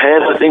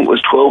 Japan, I think,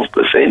 was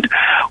 12%.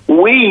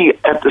 We,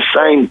 at the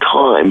same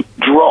time,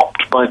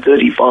 dropped by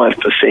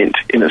 35%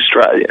 in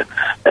Australia.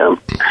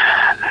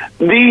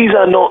 These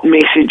are not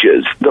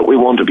messages that we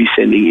want to be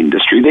sending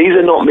industry. These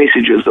are not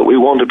messages that we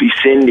want to be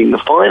sending the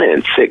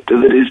finance sector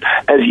that is,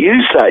 as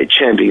you say,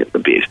 champing at the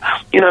bit.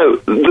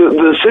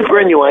 The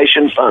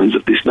superannuation funds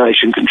of this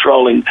nation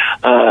controlling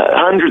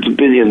hundreds of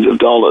billions of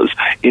dollars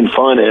in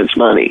finance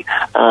money,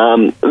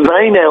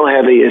 they now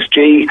have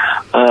ESG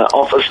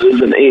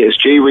officers and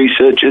ESG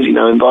researchers,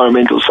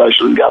 environmental,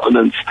 social and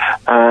governance,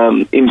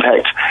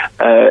 impact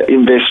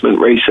investment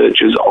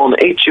researchers on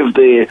each of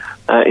their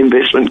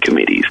investment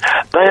committees.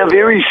 They are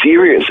very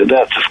serious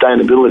about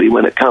sustainability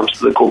when it comes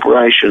to the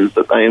corporations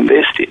that they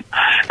invest in.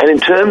 And in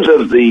terms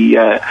of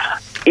the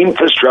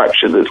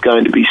infrastructure that's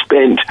going to be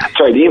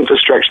the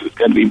infrastructure that's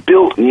going to be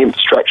built and the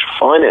infrastructure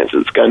finance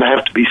that's going to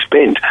have to be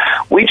spent,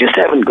 we just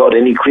haven't got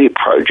any clear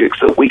projects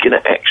that we can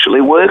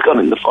actually work on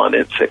in the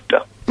finance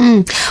sector.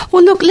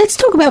 Well, look, let's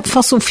talk about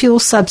fossil fuel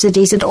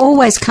subsidies. It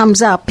always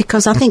comes up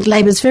because I think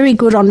Labor's very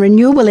good on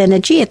renewable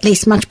energy, at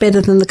least much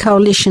better than the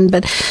coalition,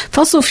 but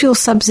fossil fuel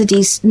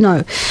subsidies,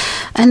 no.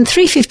 And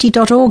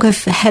 350.org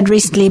have had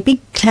recently a big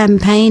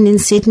campaign in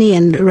Sydney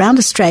and around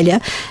Australia,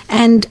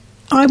 and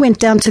I went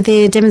down to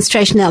their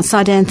demonstration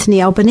outside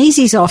Anthony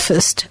Albanese's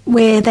office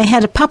where they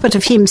had a puppet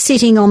of him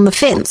sitting on the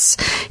fence.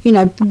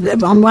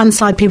 On one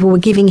side people were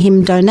giving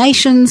him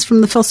donations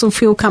from the fossil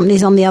fuel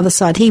companies, on the other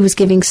side he was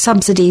giving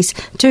subsidies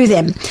to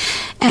them.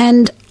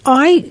 And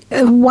I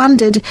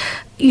wondered,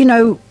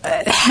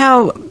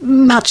 how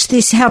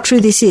true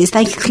this is.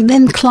 They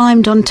then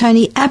climbed on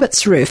Tony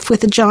Abbott's roof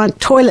with a giant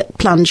toilet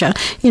plunger,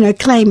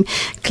 claiming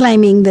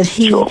that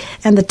he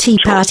and the Tea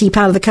Party,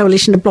 part of the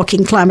coalition, are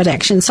blocking climate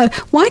action. So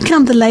why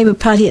can't the Labor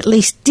Party at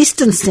least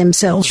distance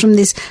themselves from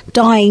this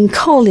dying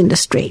coal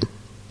industry?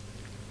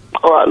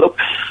 All right, look,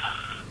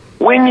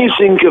 when you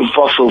think of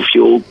fossil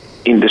fuel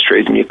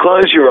industries and you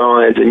close your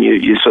eyes and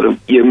you sort of,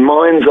 your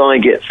mind's eye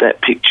gets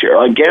that picture,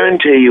 I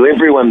guarantee you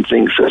everyone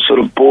thinks of sort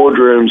of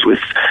boardrooms with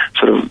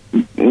sort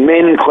of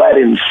men clad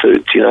in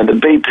suits, the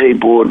BP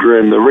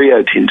boardroom, the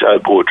Rio Tinto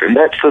boardroom.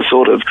 That's the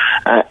sort of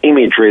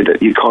imagery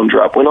that you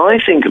conjure up. When I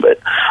think of it,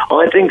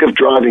 I think of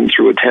driving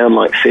through a town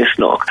like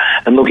Cessnock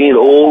and looking at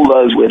all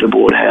those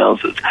weatherboard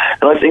houses,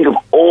 and I think of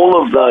all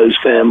of those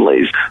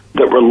families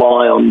that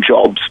rely on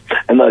jobs,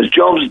 and those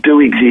jobs do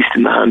exist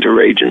in the Hunter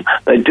region.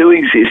 They do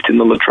exist in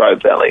the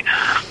Latrobe Valley.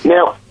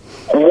 Now,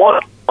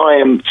 what I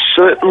am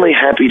certainly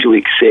happy to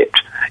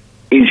accept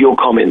is your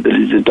comment that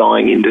it's a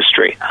dying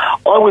industry.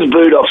 I was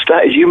booed off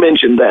stage. You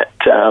mentioned that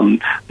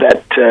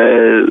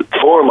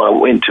forum I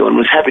went to and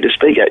was happy to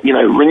speak at.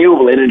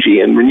 Renewable energy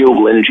and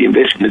renewable energy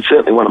investment is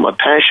certainly one of my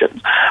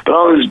passions. But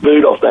I was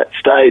booed off that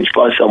stage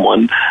by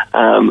someone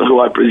who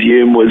I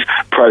presume was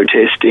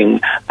protesting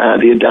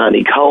the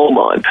Adani coal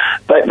mine.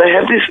 But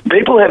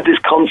people have this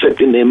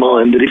concept in their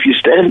mind that if you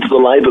stand for the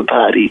Labor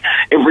Party,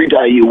 every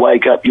day you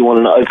wake up you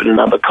want to open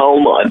another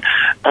coal mine.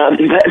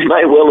 That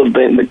may well have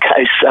been the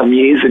case some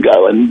years ago,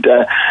 and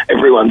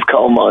everyone's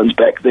coal mines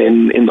back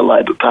then in the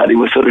Labor Party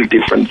were sort of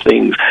different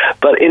things.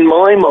 But in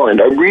my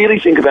mind, I really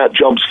think about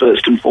jobs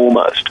first and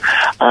foremost,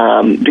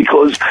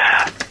 because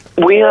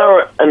we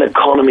are an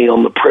economy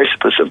on the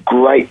precipice of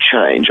great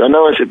change. I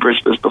know I said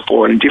precipice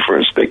before in a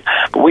different respect,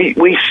 but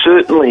we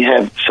certainly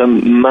have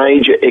some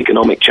major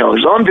economic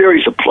challenges. I'm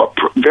very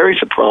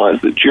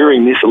surprised that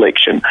during this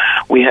election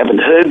we haven't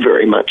heard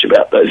very much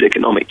about those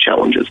economic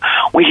challenges.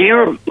 We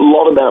hear a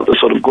lot about the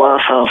sort of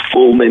glass half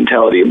full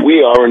mentality of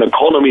we are an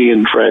economy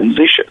in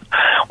transition.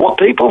 What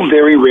people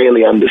very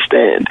rarely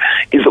understand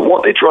is that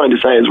what they're trying to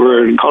say is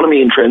we're an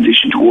economy in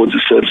transition towards a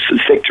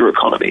services sector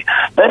economy.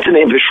 That's an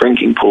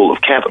ever-shrinking pool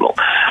of capital.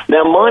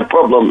 Now, my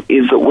problem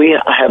is that we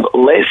have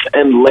less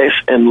and less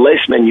and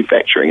less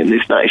manufacturing in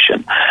this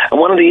nation. And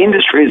one of the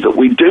industries that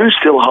we do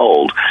still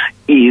hold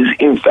is,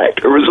 in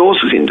fact, a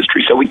resources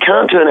industry. So we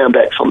can't turn our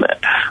backs on that.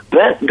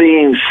 That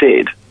being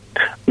said,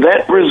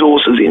 that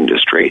resources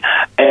industry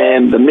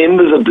and the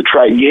members of the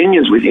trade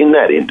unions within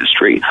that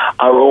industry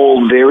are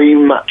all very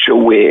much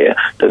aware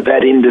that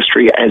that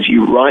industry, as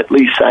you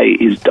rightly say,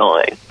 is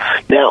dying.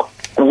 Now,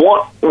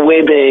 what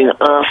we're being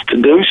asked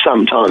to do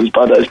sometimes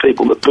by those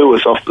people that boo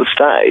us off the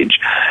stage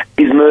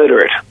is murder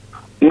it,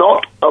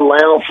 not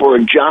allow for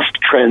a just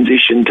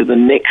transition to the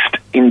next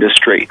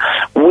industry.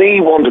 We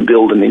want to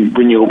build a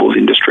renewables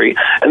industry,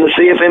 and the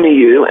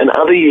CFMEU and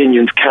other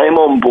unions came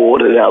on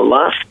board at our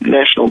last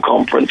national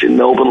conference in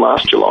Melbourne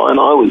last July, and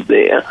I was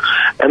there,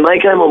 and they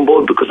came on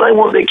board because they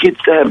want their kids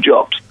to have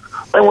jobs.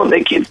 They want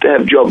their kids to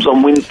have jobs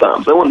on wind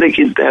farms. They want their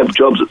kids to have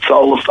jobs at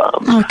solar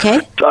farms.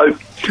 Okay. So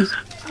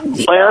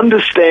I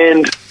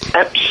understand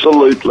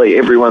absolutely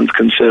everyone's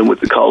concern with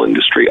the coal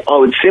industry. I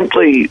would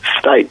simply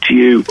state to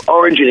you,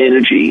 Origin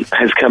Energy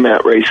has come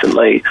out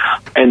recently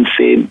and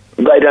said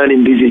they don't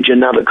envisage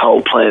another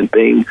coal plant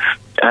being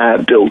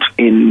built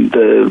in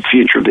the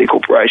future of their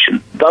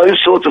corporation. Those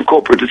sorts of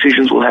corporate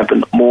decisions will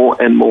happen more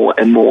and more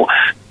and more.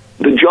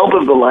 The job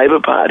of the Labor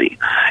Party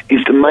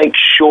is to make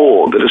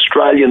sure that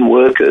Australian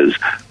workers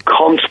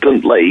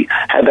constantly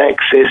have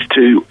access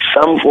to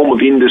some form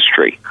of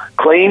industry.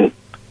 Clean,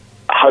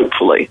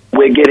 hopefully.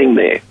 We're getting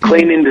there.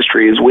 Clean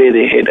industry is where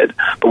they're headed.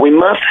 But we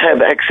must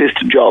have access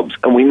to jobs,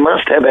 and we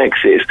must have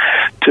access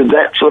to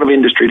that sort of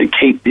industry to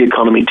keep the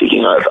economy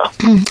ticking over.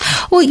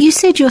 Well, you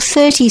said you're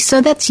 30,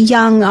 so that's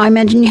young. I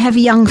imagine you have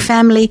a young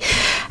family.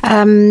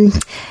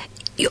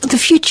 The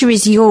future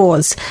is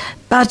yours.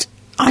 But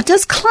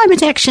does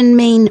climate action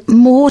mean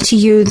more to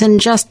you than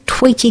just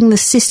tweaking the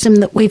system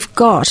that we've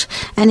got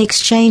and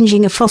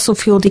exchanging a fossil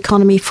fueled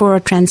economy for a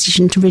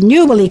transition to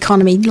renewable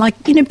economy, like,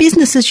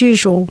 business as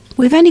usual?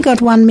 We've only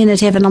got 1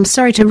 minute, Evan. I'm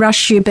sorry to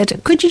rush you,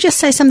 but could you just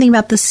say something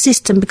about the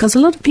system? Because a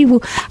lot of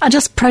people are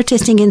just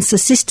protesting against the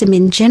system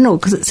in general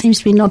because it seems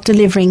to be not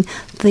delivering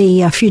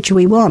the future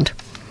we want.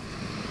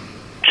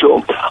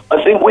 Sure.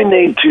 I think we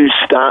need to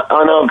start,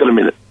 I know I've got a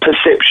minute,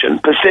 perception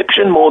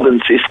more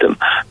than system.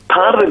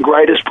 Part of the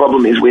greatest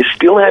problem is we're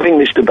still having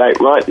this debate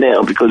right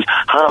now because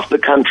half the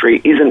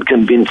country isn't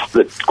convinced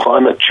that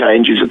climate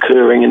change is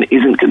occurring and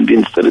isn't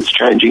convinced that it's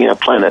changing our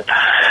planet.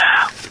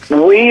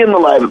 We in the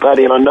Labor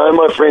Party, and I know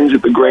my friends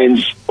at the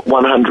Greens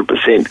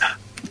 100%,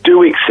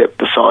 do accept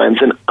the science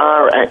and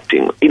are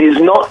acting. It is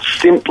not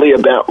simply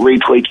about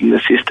retweaking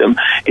the system.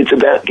 It's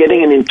about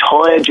getting an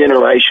entire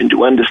generation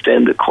to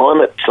understand that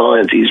climate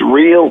science is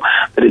real,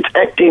 that it's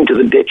acting to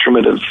the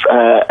detriment of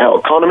our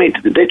economy,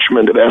 to the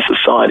detriment of our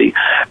society.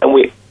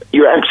 And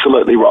you're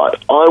absolutely right.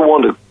 I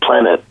want a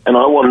planet and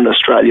I want an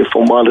Australia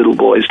for my little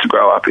boys to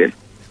grow up in.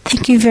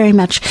 Thank you very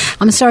much.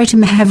 I'm sorry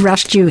to have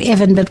rushed you,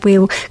 Evan, but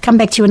we'll come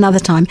back to you another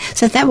time.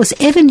 So that was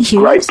Evan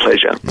Hughes. Great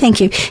pleasure. Thank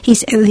you.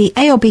 He's the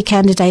ALB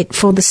candidate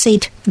for the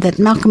seat that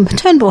Malcolm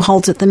Turnbull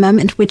holds at the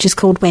moment, which is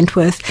called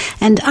Wentworth.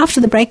 And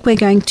after the break, we're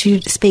going to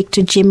speak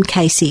to Jim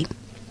Casey.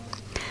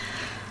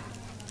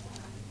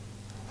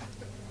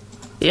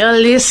 You're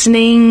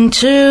listening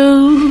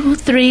to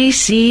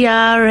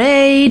 3CR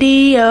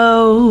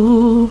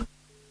Radio.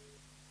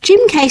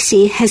 Jim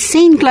Casey has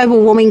seen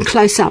global warming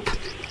close up.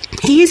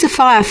 He is a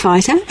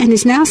firefighter and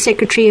is now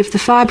Secretary of the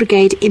Fire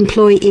Brigade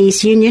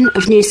Employees Union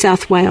of New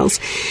South Wales.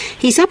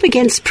 He's up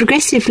against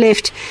progressive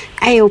left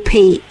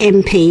ALP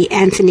MP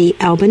Anthony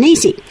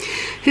Albanese,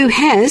 who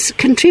has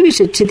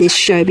contributed to this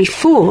show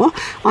before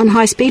on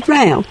High Speed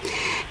Rail.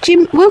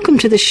 Jim, welcome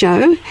to the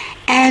show.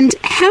 And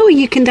how are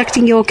you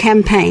conducting your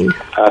campaign?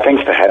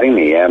 Thanks for having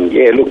me.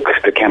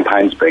 The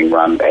campaign's being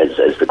run as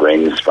the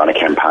Greens run a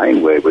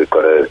campaign where we've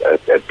got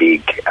a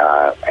big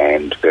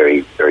and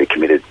very, very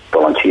committed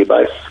volunteer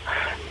base.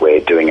 We're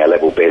doing our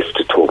level best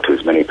to talk to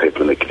as many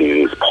people in the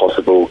community as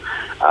possible,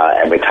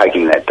 and we're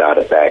taking that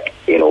data back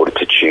in order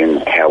to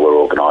tune how we're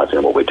organising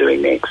and what we're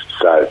doing next.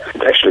 So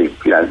it's actually,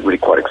 really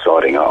quite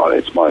exciting.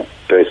 It's my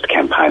first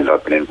campaign that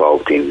I've been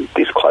involved in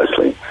this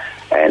closely.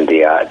 And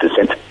the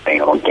sense of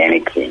being an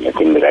organic thing, a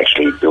thing that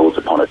actually builds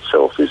upon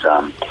itself, is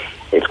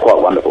it's quite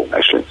wonderful,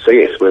 actually. So,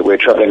 yes, we're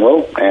travelling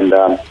well, and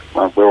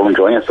we're all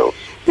enjoying ourselves.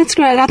 That's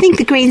great. I think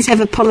the Greens have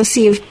a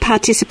policy of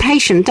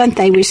participation, don't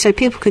they, so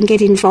people can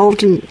get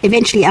involved and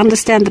eventually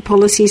understand the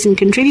policies and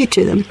contribute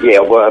to them.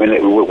 Yeah, well, I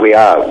mean, we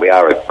are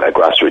a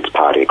grassroots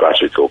party, a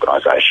grassroots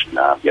organisation.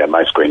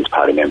 Most Greens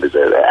party members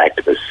are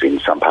activists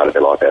in some part of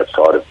their life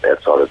outside of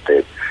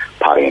their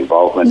party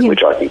involvement,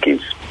 which I think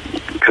is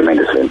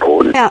tremendously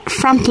important. About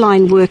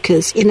frontline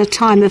workers in a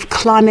time of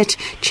climate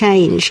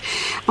change.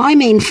 I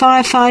mean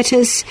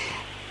firefighters,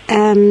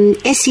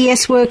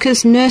 SES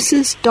workers,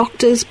 nurses,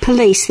 doctors,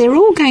 police. They're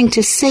all going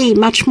to see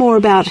much more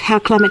about how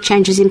climate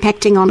change is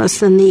impacting on us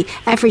than the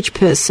average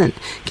person.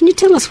 Can you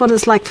tell us what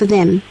it's like for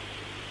them?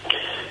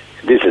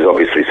 This is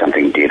obviously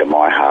something dear to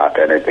my heart,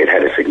 and it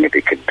had a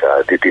significant,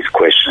 this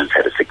question has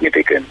had a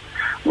significant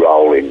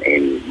role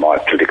in my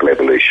political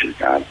evolution.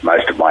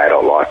 Most of my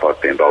adult life I've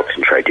been involved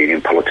in trade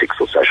union politics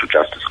or social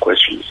justice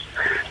questions,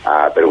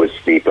 but it was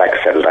the Black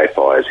Saturday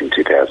fires in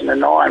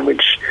 2009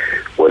 which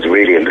was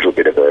really a little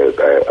bit of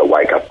a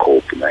wake-up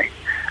call for me.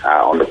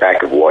 On the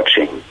back of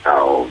watching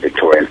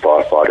Victorian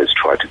firefighters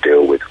try to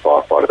deal with a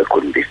firefighter that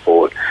couldn't be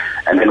fought,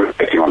 and then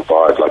reflecting on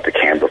fires like the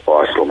Canberra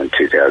firestorm in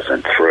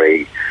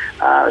 2003,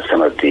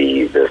 some of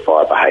the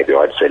fire behaviour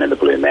I'd seen in the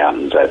Blue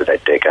Mountains over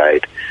that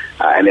decade,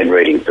 and then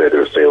reading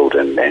further afield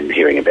and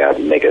hearing about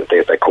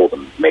they call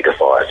them mega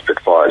fires, but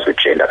fires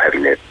which end up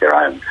having their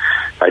own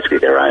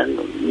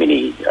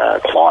mini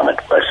climate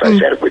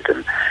associated with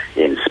them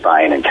in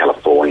Spain and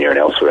California and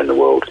elsewhere in the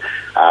world,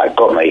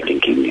 got me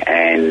thinking,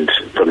 and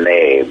from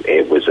there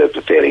it was a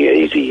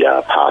fairly easy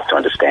path to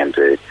understand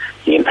the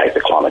impact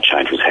that climate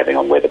change was having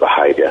on weather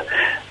behaviour.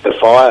 The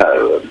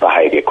fire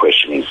behaviour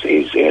question is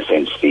in a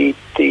sense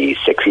the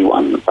sexy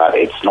one, but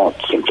it's not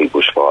simply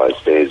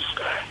bushfires. There's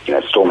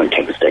storm and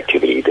tempest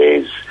activity.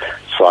 There's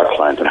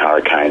cyclones and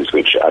hurricanes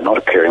which are not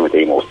occurring with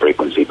any more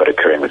frequency but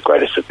occurring with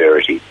greater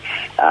severity.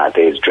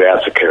 There's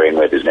droughts occurring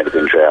where there's never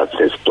been droughts.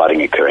 There's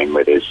flooding occurring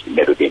where there's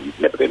never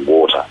been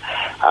water.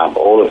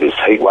 All of this,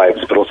 heat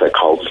waves, but also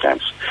cold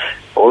snaps.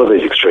 All of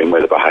these extreme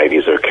weather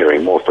behaviours are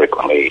occurring more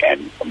frequently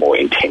and more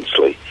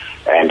intensely.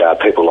 And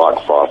people like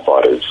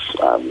firefighters,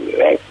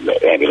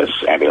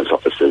 ambulance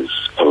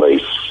officers,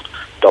 police,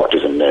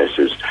 doctors and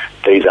nurses,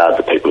 these are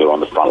the people who are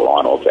on the front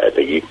line of that.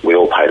 We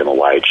all pay them a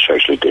wage to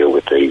actually deal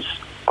with these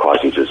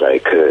crises as they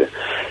occur.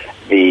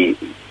 The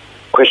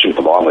question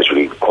for mine was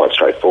really quite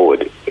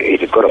straightforward.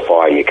 If you've got a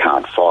fire you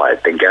can't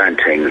fight, then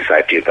guaranteeing the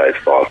safety of those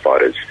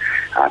firefighters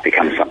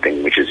becomes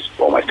something which is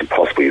almost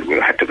impossible.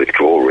 You have to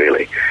withdraw,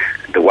 really.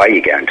 The way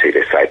you guarantee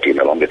their safety in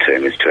the longer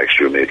term is to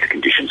actually remove the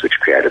conditions which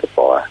created the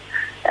fire,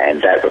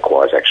 and that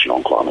requires action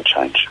on climate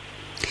change.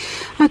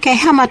 Okay,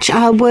 how much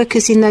are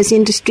workers in those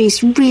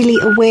industries really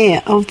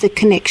aware of the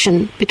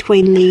connection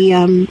between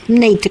the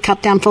need to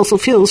cut down fossil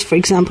fuels, for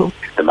example?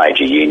 The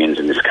major unions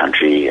in this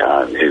country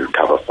who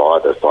cover fire,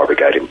 the Fire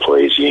Brigade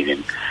Employees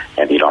Union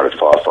and the United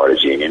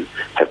Firefighters Union,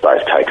 have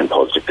both taken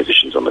positive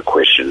positions on the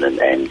question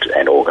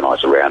and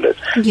organised around it.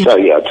 Yeah. So,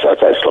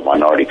 it's a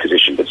minority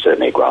position, but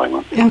certainly a growing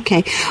one.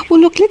 Okay.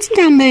 Well, look, let's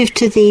now move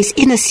to these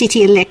inner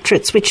city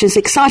electorates, which has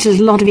excited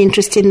a lot of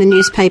interest in the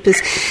newspapers.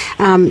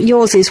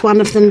 Yours is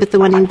one of them, but the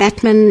one in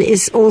Batman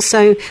is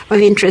also of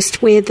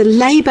interest, where the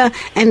Labor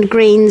and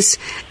Greens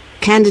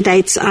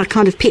candidates are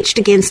kind of pitched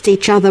against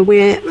each other,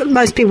 where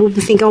most people would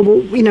think, oh,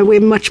 well, you know,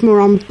 we're much more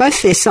on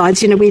both their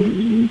sides. You know,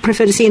 we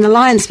prefer to see an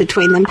alliance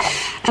between them.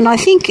 And I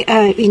think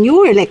in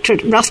your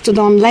electorate,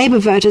 rusted-on Labor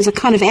voters are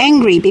kind of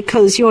angry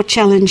because you're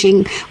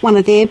challenging one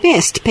of their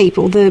best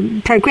people,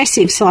 the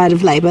progressive side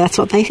of Labor. That's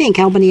what they think,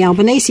 Albany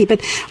Albanese.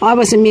 But I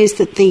was amused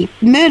that the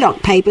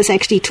Murdoch papers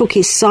actually took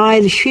his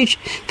side. Huge,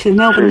 for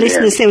Melbourne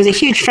listeners, there was a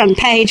huge front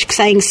page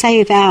saying,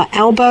 "Save our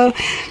Albo,"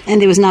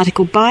 and there was an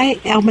article by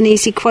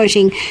Albanese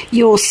quoting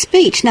your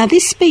speech. Now,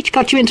 this speech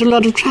got you into a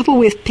lot of trouble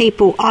with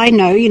people I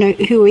know, you know,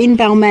 who are in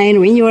Balmain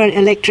or in your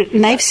electorate,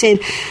 and they've said,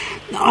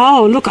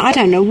 oh, look, I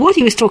don't know what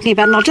he was talking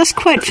about. And I'll just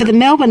quote for the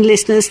Melbourne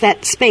listeners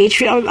that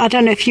speech. I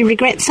don't know if you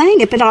regret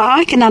saying it, but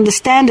I can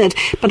understand it.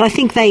 But I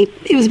think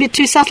it was a bit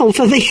too subtle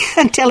for the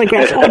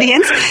Telegraph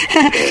audience.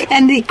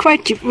 And the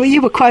quote,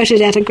 you were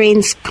quoted at a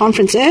Greens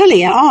conference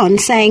earlier on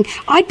saying,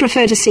 I'd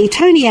prefer to see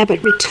Tony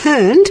Abbott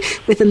returned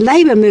with a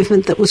Labor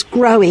movement that was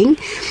growing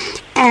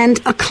and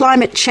a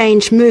climate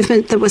change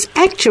movement that was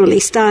actually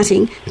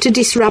starting to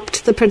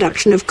disrupt the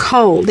production of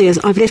coal.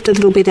 I've left a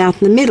little bit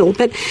out in the middle,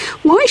 but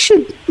why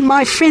should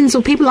my friends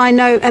or people I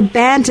know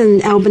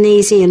abandon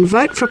Albanese and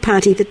vote for a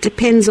party that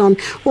depends on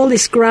all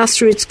this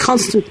grassroots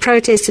constant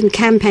protest and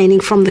campaigning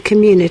from the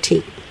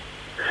community?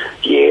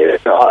 Yeah,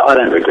 I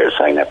don't regret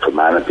saying that for a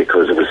moment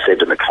because it was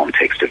said in the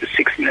context of a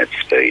 6-minute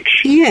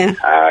speech. Yeah.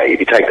 If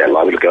you take that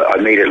live,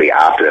 immediately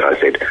after that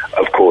I said,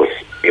 of course,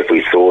 if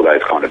we saw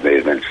those kind of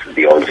movements,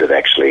 the odds of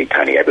actually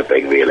Tony Abbott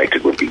being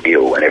re-elected would be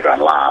nil, and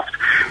everyone laughed.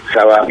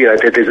 So, you know,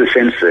 there's a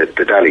sense that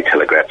the Daily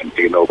Telegraph, and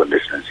for your Melbourne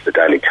listeners, the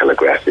Daily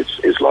Telegraph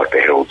is like the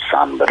Herald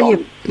Sun, but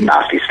on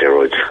nasty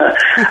steroids.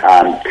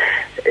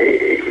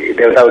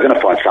 They were going to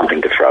find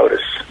something to throw at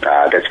us.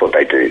 That's what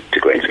they do to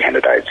Greens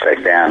candidates.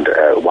 They found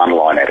one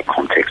line out of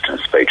context in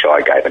a speech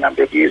I gave a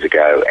number of years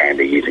ago, and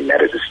they're using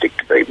that as a stick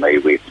to beat me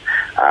with.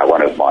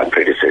 One of my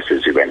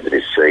predecessors who ran for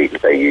this seat,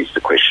 they used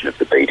the question of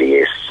the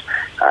BDS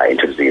in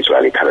terms of the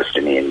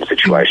Israeli-Palestinian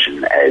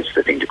situation as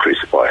the thing to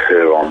crucify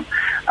her on.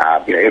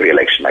 You know, every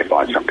election they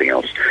find something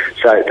else.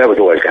 So that was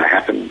always going to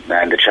happen,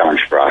 and the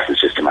challenge for us is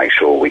just to make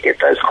sure we get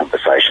those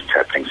conversations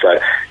happening. So,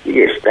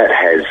 yes, that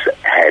has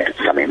had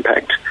some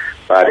impact,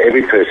 but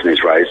every person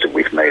who's raised it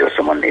with me or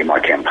someone in my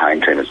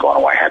campaign team has gone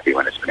away happy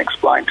when it's been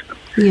explained to them.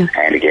 Yeah.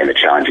 And again, the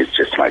challenge is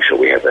just to make sure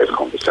we have those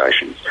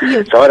conversations.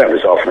 Yeah. So I don't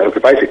resolve from it. The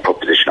basic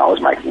proposition I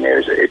was making there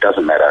is that it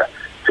doesn't matter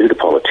who the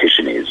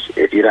politician is.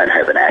 If you don't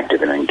have an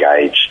active and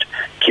engaged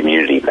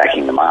community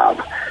backing them up,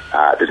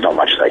 there's not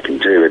much they can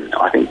do. And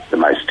I think the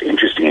most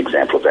interesting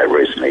example of that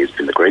recently has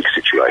been the Greek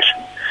situation,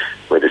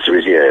 where the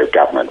Syriza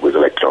government was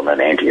elected on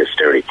an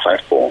anti-austerity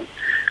platform.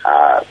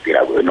 You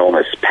know,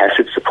 enormous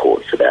passive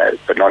support for that,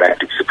 but not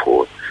active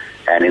support.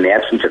 And in the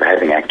absence of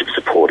having active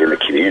support in the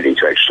community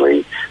to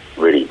actually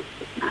really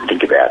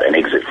think about an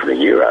exit from the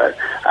euro,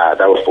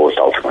 they were forced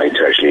ultimately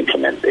to actually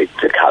implement the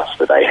cuts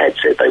that they had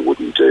said they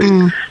wouldn't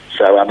do.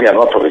 So, yeah,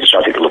 my proposition,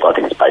 I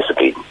think it's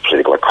basically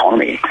political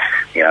economy.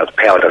 You know,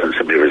 power doesn't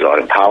simply reside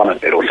in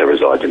Parliament, it also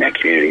resides in our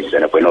communities,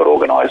 and if we're not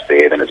organised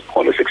there, then it's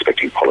pointless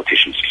expecting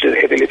politicians to do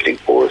the heavy lifting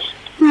for us.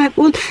 Right,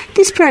 well,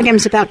 this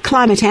program's about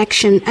climate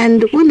action,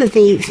 and one of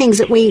the things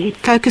that we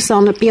focus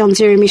on at Beyond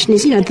Zero Emission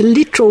is, you know, the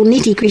literal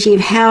nitty-gritty of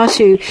how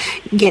to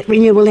get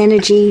renewable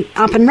energy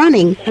up and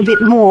running a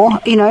bit more,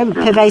 you know,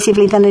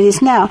 pervasively than it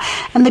is now.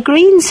 And the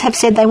Greens have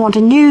said they want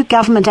a new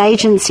government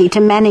agency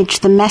to manage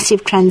the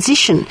massive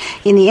transition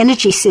in the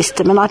energy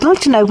system. And I'd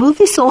like to know, will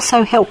this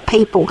also help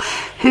people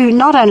who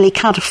not only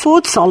can't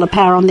afford solar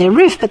power on their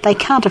roof, but they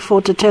can't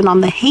afford to turn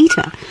on the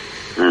heater?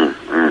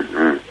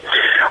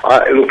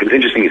 Look, it's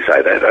interesting you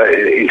say that.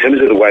 In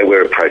terms of the way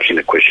we're approaching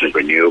the question of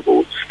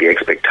renewables, the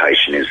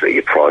expectation is that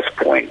your price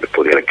point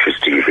for the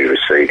electricity you'll be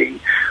receiving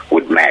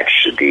would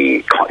match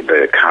the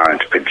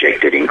current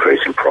projected increase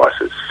in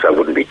prices. So it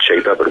wouldn't be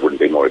cheaper, but it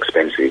wouldn't be more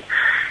expensive.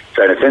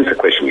 So in a sense, the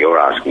question you're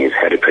asking is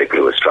how do people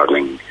who are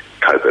struggling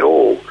cope at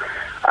all?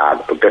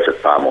 But that's a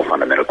far more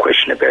fundamental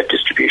question about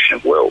distribution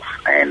of wealth,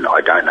 and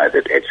I don't know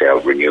that it's our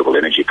renewable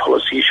energy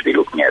policy you should be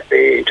looking at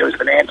there in terms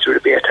of an answer. It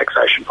would be our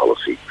taxation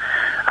policy.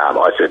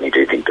 I certainly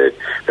do think that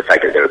the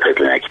fact that there are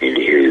people in our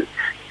community who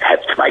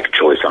have to make a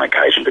choice on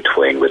occasion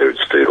between whether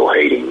it's food or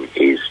heating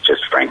is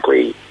just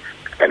frankly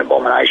an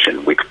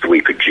abomination. We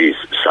produce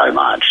so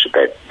much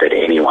that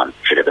anyone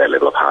should have that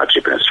level of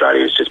hardship in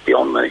Australia is just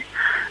beyond me.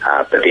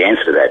 But the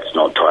answer to that's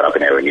not tied up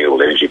in our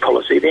renewable energy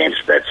policy. The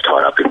answer to that's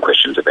tied up in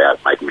questions about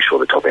making sure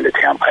the top end of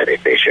town pay their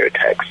fair share of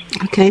tax.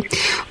 Okay.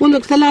 Well,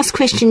 look, the last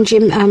question,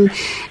 Jim,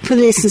 for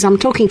the listeners, I'm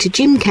talking to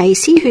Jim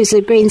Casey, who's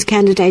a Greens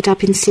candidate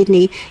up in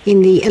Sydney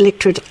in the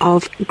electorate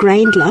of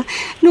Grayndler.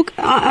 Look,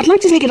 I'd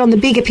like to take it on the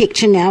bigger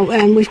picture now.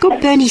 We've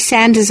got Bernie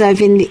Sanders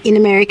over in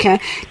America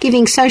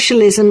giving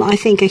socialism, I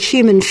think, a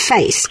human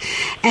face.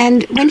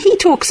 And when he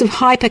talks of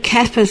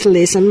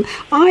hyper-capitalism,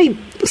 I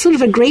sort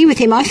of agree with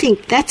him. I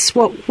think that's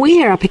what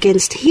we're up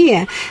against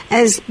here,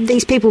 as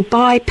these people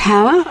buy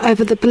power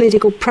over the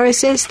political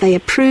process. They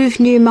approve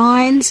new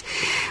mines.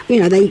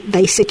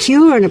 They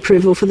secure an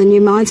approval for the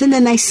new mines, and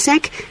then they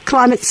sack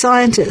climate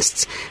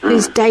scientists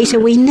whose data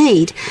we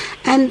need.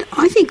 And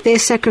I think they're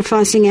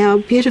sacrificing our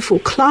beautiful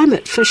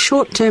climate for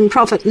short-term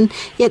profit, and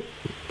yet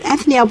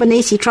Anthony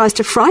Albanese tries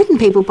to frighten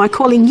people by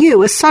calling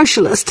you a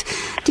socialist.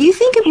 Do you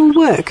think it will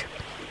work?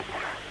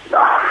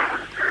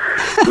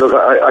 Look,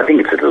 I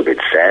think it's a little bit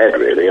sad,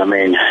 really. I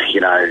mean,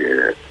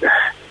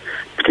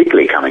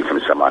 particularly coming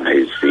from someone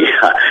who's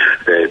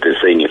the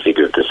senior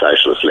figure of the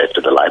socialist left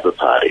of the Labor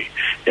Party.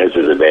 There's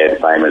a man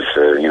famous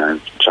for,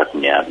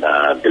 chucking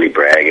out Billy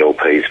Bragg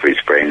LPs for his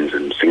friends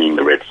and singing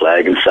the red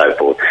flag and so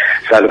forth.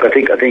 So, look, I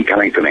think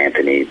coming from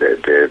Anthony,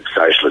 the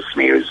socialist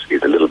smear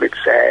is a little bit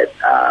sad.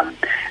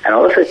 And I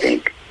also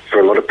think, for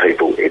a lot of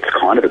people, it's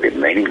kind of a bit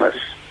meaningless.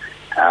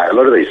 A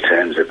lot of these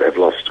terms have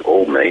lost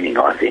all meaning,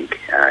 I think.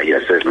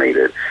 Certainly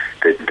the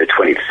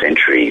 20th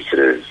century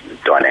sort of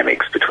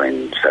dynamics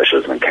between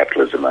socialism and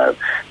capitalism are,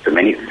 for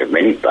many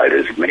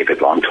voters, many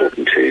people I'm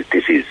talking to,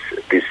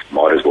 this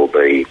might as well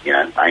be,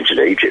 ancient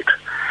Egypt.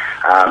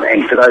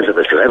 And for those of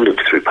us who have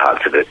lived through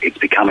parts of it, it's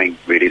becoming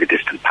really the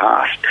distant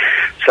past.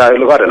 So,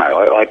 look, I don't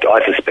know.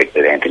 I suspect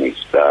that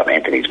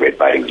Anthony's red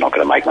baiting is not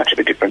going to make much of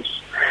a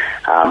difference,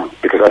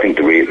 because I think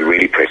the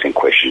really pressing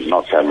question is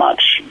not so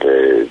much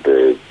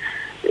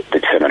the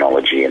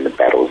terminology and the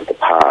battles of the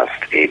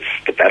past. It's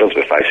the battles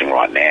we're facing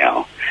right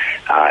now.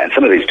 And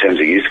some of these terms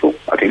are useful,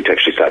 I think, to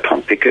actually start to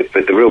unpick it.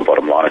 But the real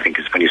bottom line, I think,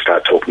 is when you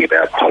start talking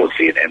about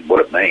policy and what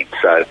it means.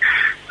 So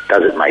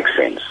does it make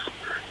sense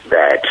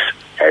that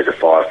as a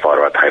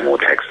firefighter I pay more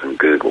tax than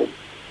Google?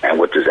 And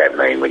what does that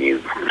mean when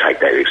you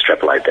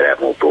extrapolate that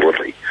out more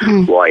broadly?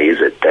 Why is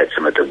it that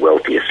some of the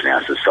wealthiest in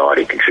our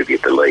society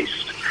contribute the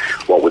least?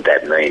 What would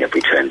that mean if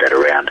we turned that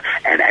around?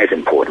 And as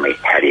importantly,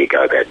 how do you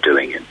go about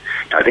doing it?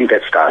 I think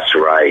that starts to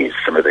raise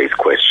some of these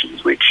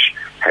questions which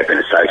have been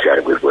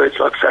associated with words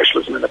like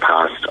socialism in the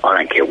past. I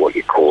don't care what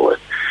you call it.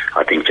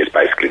 I think just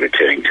basically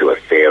returning to a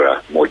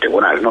fairer,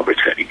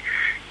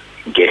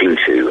 getting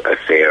to a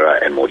fairer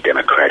and more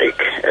democratic,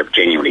 a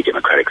genuinely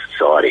democratic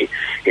society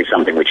is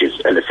something which is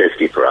a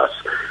necessity for us,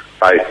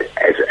 both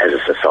as a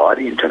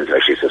society, in terms of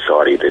actually a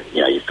society that,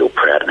 you feel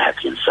proud and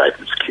happy and safe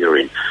and secure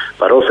in,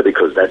 but also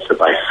because that's the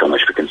basis on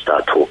which we can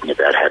start talking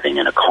about having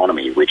an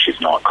economy which is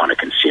not kind of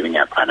consuming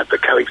our planet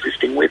but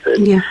coexisting with it.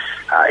 Yeah.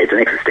 It's an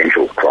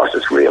existential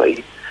crisis,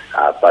 really,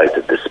 both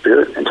of the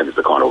spirit in terms of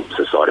the kind of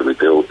society we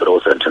build, but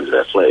also in terms of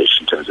our flesh,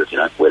 in terms of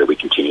whether we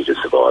continue to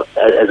survive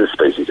as a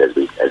species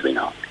as we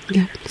know.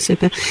 Yeah,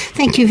 super.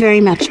 Thank you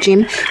very much,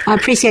 Jim. I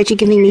appreciate you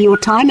giving me your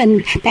time,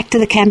 and back to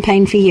the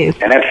campaign for you.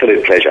 An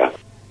absolute pleasure.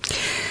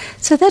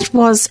 So that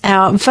was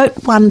our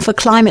Vote One for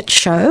Climate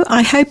show.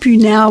 I hope you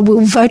now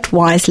will vote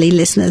wisely,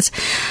 listeners.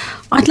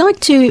 I'd like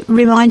to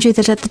remind you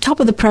that at the top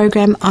of the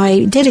program,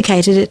 I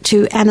dedicated it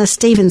to Anna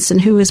Stevenson,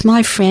 who was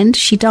my friend.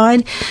 She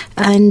died,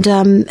 and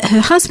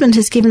her husband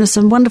has given us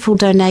a wonderful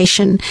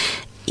donation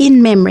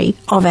in memory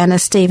of Anna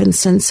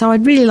Stevenson. So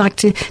I'd really like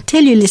to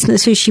tell you,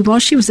 listeners, who she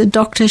was. She was a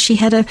doctor. She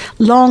had a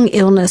long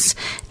illness,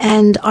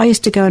 and I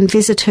used to go and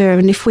visit her,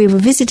 and if we were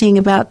visiting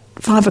about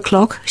 5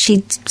 o'clock,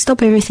 she'd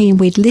stop everything and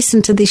we'd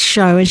listen to this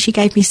show, and she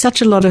gave me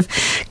such a lot of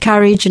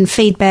courage and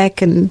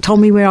feedback and told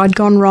me where I'd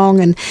gone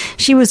wrong, and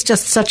she was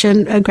just such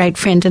a great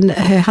friend, and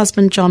her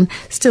husband John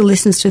still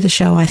listens to the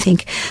show, I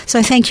think.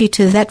 So thank you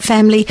to that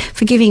family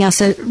for giving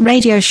us a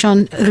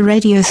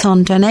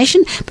Radiothon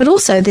donation, but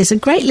also there's a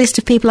great list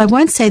of people. I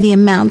won't say the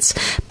amounts,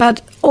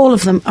 but all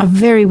of them are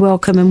very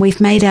welcome, and we've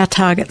made our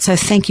target, so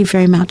thank you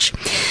very much.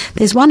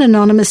 There's one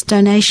anonymous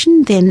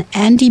donation, then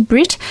Andy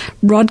Britt,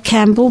 Rod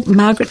Campbell,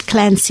 Margaret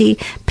Clancy,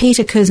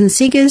 Peter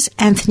Curzon-Siggers,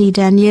 Anthony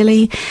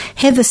Danieli,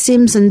 Heather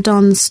Sims and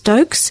Don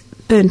Stokes,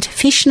 Bernd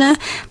Fischner,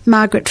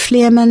 Margaret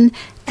Fleerman,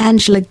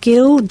 Angela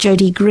Gill,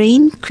 Jody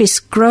Green, Chris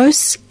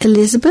Gross,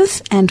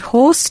 Elizabeth and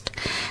Horst,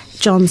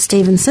 John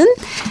Stevenson,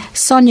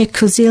 Sonia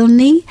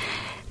Kozilny,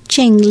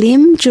 Cheng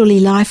Lim,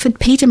 Julie Lyford,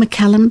 Peter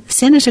McCallum,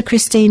 Senator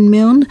Christine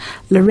Milne,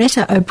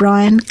 Loretta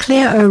O'Brien,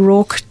 Claire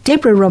O'Rourke,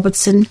 Deborah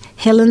Robertson,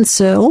 Helen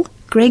Searle,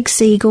 Greg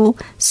Siegel,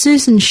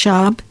 Susan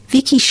Sharp,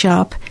 Vicky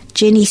Sharp,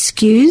 Jenny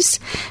Skews,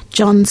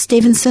 John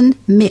Stevenson,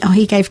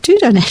 he gave 2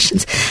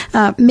 donations,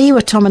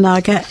 Miwa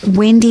Tominaga,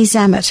 Wendy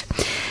Zammett.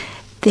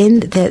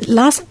 Then the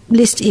last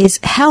list is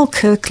Hal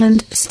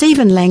Kirkland,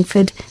 Stephen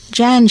Langford,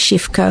 Jan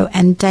Shifko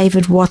and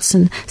David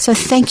Watson. So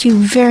thank you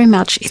very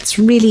much. It's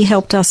really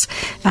helped us,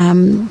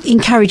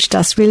 encouraged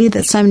us really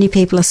that so many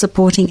people are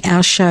supporting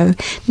our show.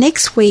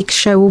 Next week's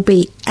show will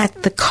be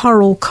at the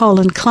Coral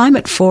Coal and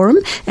Climate Forum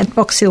at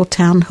Box Hill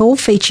Town Hall,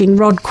 featuring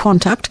Rod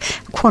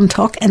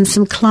Quantock and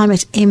some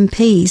climate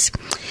MPs.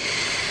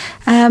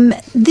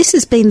 This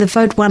has been the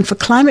Vote One for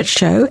Climate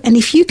show, and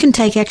if you can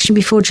take action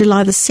before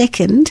July the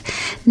 2nd,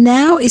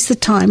 now is the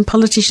time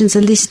politicians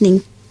are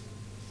listening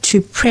to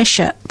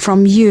pressure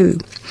from you.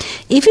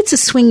 If it's a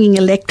swinging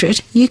electorate,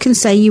 you can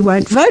say you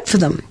won't vote for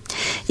them.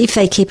 if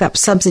they keep up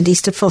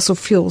subsidies to fossil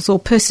fuels or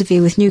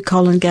persevere with new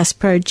coal and gas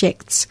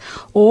projects,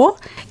 or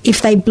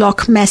if they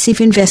block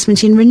massive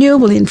investment in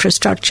renewable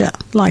infrastructure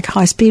like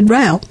high-speed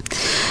rail.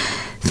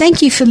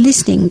 Thank you for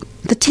listening.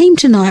 The team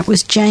tonight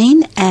was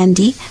Jane,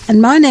 Andy,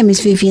 and my name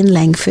is Vivian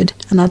Langford,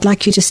 and I'd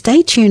like you to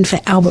stay tuned for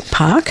Albert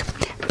Park.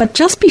 But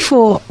just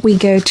before we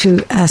go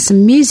to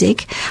some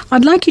music,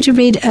 I'd like you to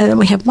read,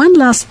 we have one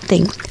last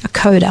thing, a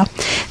coda.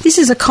 This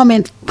is a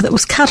comment that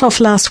was cut off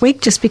last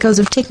week just because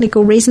of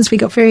technical reasons. We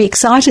got very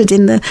excited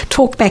in the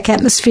talkback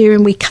atmosphere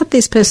and we cut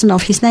this person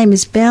off. His name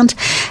is Bount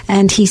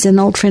and he's an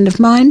old friend of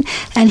mine,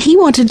 and he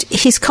wanted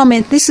his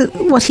comment, this is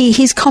what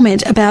his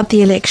comment about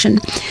the election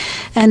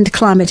and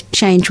climate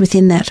change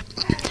within that.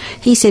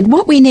 He said,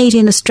 what we need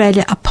in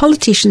Australia are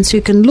politicians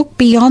who can look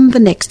beyond the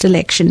next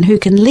election, who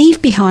can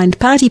leave behind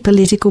party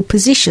political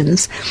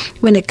positions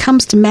when it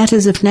comes to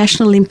matters of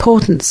national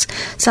importance,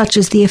 such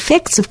as the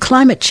effects of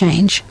climate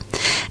change,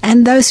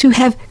 and those who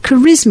have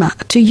charisma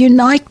to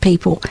unite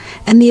people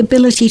and the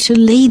ability to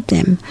lead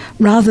them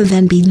rather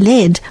than be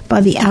led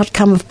by the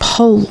outcome of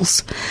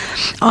polls.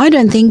 I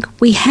don't think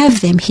we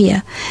have them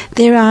here.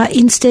 There are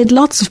instead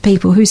lots of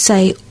people who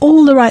say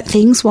all the right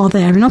things while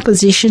they are in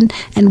opposition,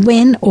 and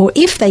when or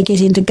if they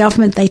get into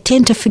government, they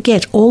tend to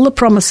forget all the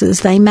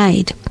promises they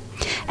made.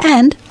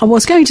 And I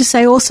was going to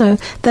say also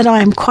that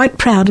I am quite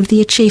proud of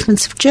the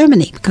achievements of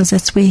Germany, because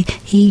that's where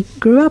he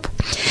grew up,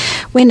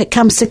 when it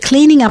comes to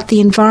cleaning up the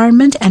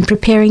environment and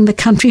preparing the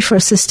country for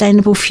a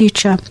sustainable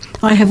future.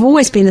 I have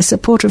always been a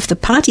supporter of the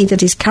party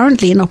that is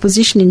currently in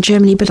opposition in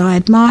Germany, but I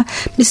admire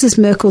Mrs.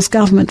 Merkel's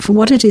government for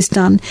what it has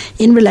done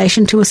in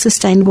relation to a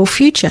sustainable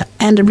future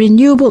and a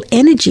renewable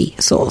energy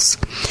source.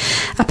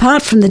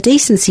 Apart from the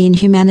decency and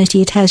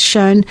humanity it has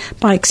shown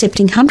by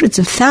accepting hundreds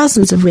of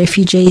thousands of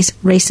refugees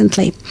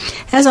recently.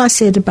 As I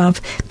said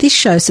above, this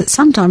shows that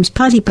sometimes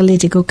party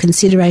political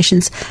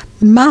considerations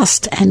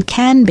must and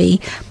can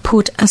be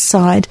put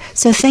aside.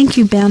 So thank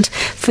you, Bount,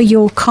 for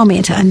your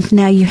comment. And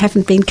now you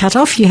haven't been cut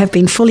off, you have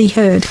been fully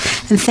heard.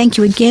 And thank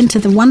you again to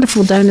the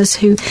wonderful donors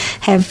who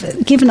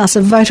have given us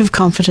a vote of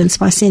confidence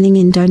by sending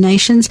in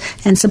donations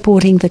and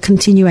supporting the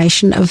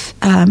continuation of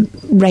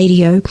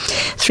Radio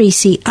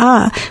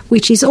 3CR,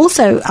 which is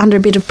also under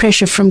a bit of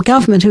pressure from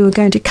government, who are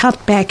going to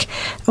cut back,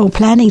 or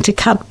planning to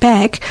cut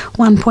back,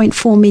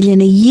 1.4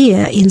 million a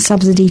year in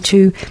subsidy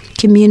to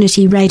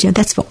community radio.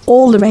 That's for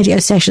all the radio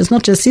stations,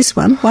 not just this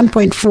one,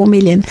 1.4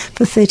 million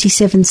for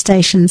 37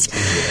 stations.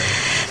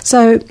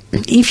 So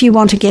if you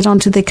want to get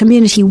onto the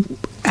community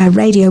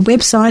radio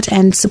website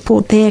and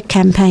support their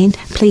campaign,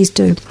 please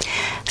do.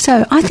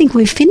 So I think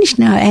we've finished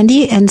now,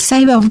 Andy, and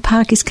Save Albert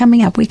Park is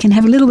coming up. We can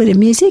have a little bit of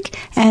music,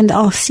 and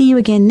I'll see you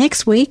again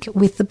next week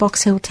with the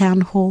Box Hill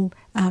Town Hall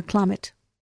climate